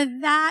time for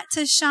that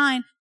to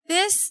shine.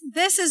 This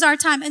is our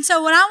time. And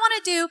so what I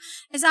want to do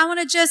is I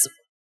want to just,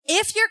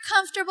 if you're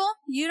comfortable,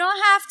 you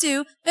don't have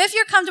to, but if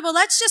you're comfortable,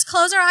 let's just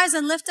close our eyes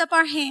and lift up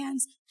our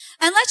hands.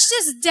 And let's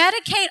just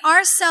dedicate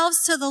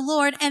ourselves to the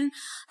Lord. And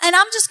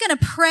I'm just going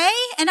to pray.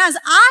 And as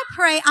I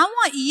pray, I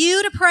want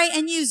you to pray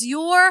and use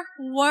your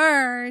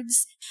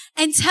words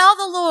and tell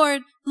the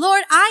Lord,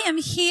 Lord, I am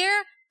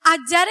here. I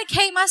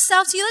dedicate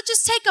myself to you. Let's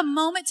just take a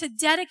moment to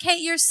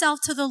dedicate yourself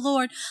to the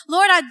Lord.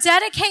 Lord, I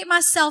dedicate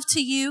myself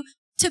to you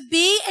to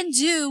be and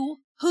do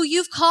who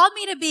you've called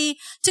me to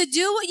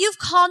do what you've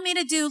called me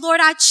to do. Lord,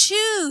 I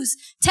choose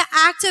to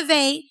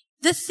activate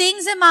the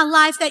things in my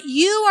life that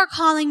you are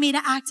calling me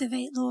to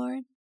activate,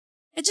 Lord.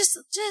 And just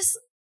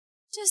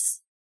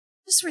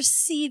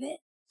receive it.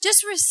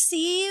 Just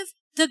receive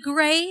the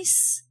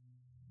grace.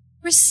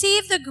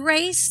 Receive the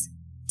grace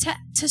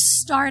to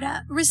start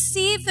up.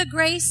 Receive the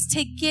grace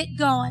to get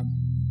going.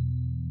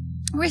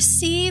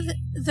 Receive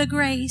the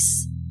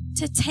grace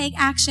to take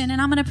action.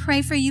 And I'm going to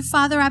pray for you,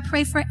 Father. I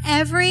pray for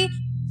every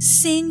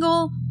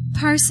single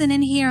person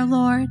in here,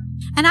 Lord.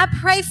 And I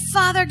pray,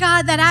 Father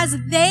God, that as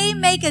they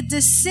make a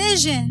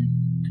decision,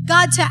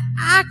 God, to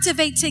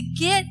activate,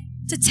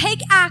 to take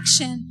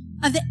action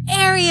of the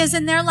areas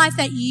in their life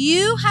that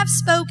you have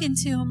spoken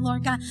to them,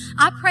 Lord God.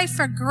 I pray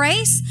for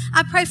grace.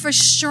 I pray for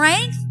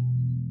strength.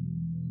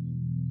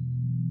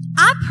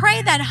 I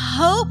pray that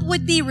hope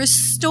would be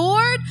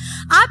restored.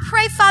 I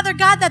pray, Father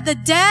God, that the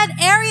dead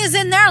areas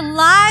in their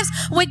lives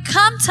would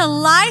come to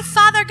life,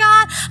 Father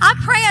God. I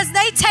pray as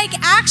they take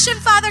action,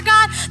 Father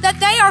God,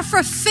 that they are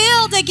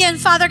fulfilled again,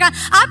 Father God.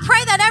 I pray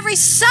that every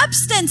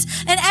substance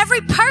and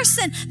every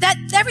person, that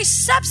every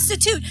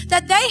substitute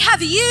that they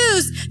have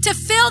used to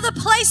fill the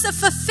place of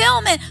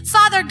fulfillment,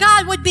 Father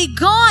God, would be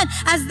gone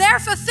as their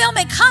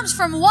fulfillment comes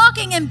from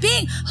walking and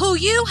being who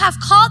you have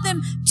called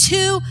them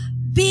to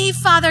be,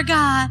 Father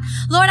God.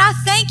 Lord, I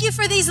thank you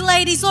for these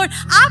ladies. Lord,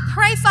 I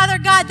pray, Father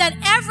God, that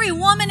every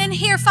woman in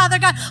here, Father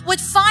God, would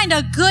find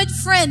a good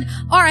friend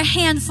or a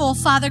handful,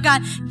 Father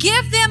God.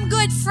 Give them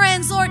good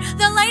friends, Lord.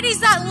 The ladies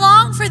that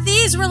long for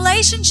these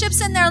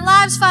relationships in their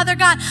lives, Father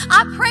God,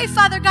 I pray,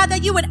 Father God,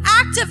 that you would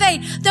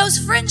activate those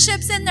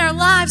friendships in their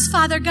lives,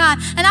 Father God.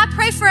 And I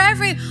pray for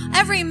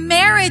every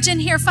marriage in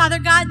here, Father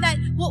God, that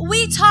what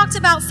we talked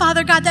about,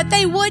 Father God, that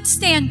they would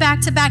stand back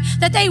to back,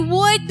 that they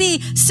would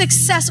be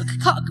successful,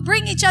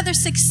 bring each other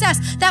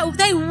success, that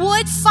they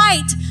would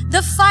fight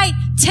the fight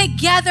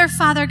together,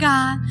 Father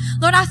God.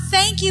 Lord, I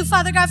thank you,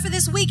 Father God, for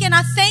this weekend.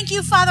 I thank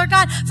you, Father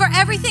God, for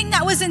everything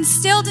that was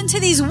instilled into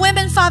these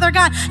women, Father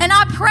God. And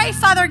I pray,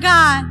 Father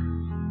God,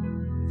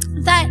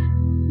 that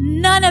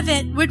none of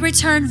it would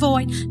return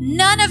void.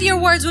 None of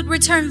your words would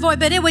return void,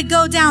 but it would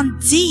go down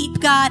deep,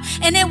 God,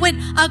 and it would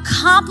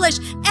accomplish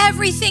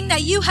everything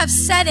that you have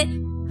set it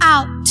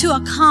out to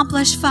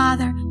accomplish,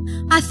 Father.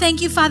 I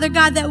thank you, Father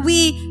God, that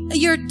we,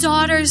 your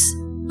daughters,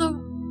 Lord,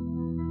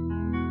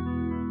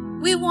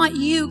 we want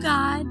you,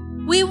 God.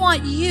 We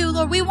want you,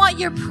 Lord. We want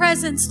your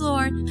presence,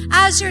 Lord.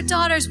 As your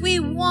daughters, we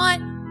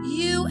want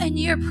you and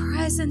your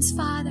presence,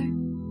 Father.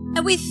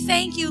 And we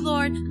thank you,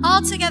 Lord.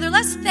 All together,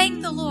 let's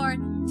thank the Lord.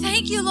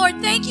 Thank you,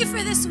 Lord. Thank you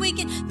for this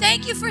weekend.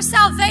 Thank you for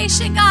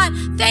salvation, God.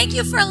 Thank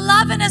you for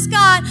loving us,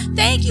 God.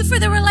 Thank you for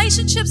the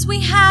relationships we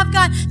have,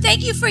 God.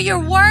 Thank you for your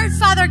word,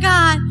 Father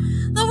God.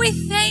 Lord, we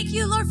thank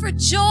you, Lord, for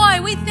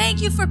joy. We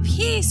thank you for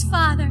peace,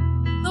 Father.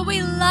 Lord,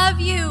 we love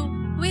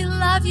you. We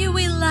love you.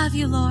 We love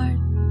you, Lord.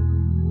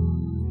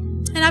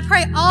 And I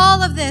pray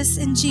all of this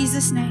in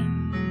Jesus'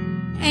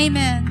 name.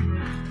 Amen.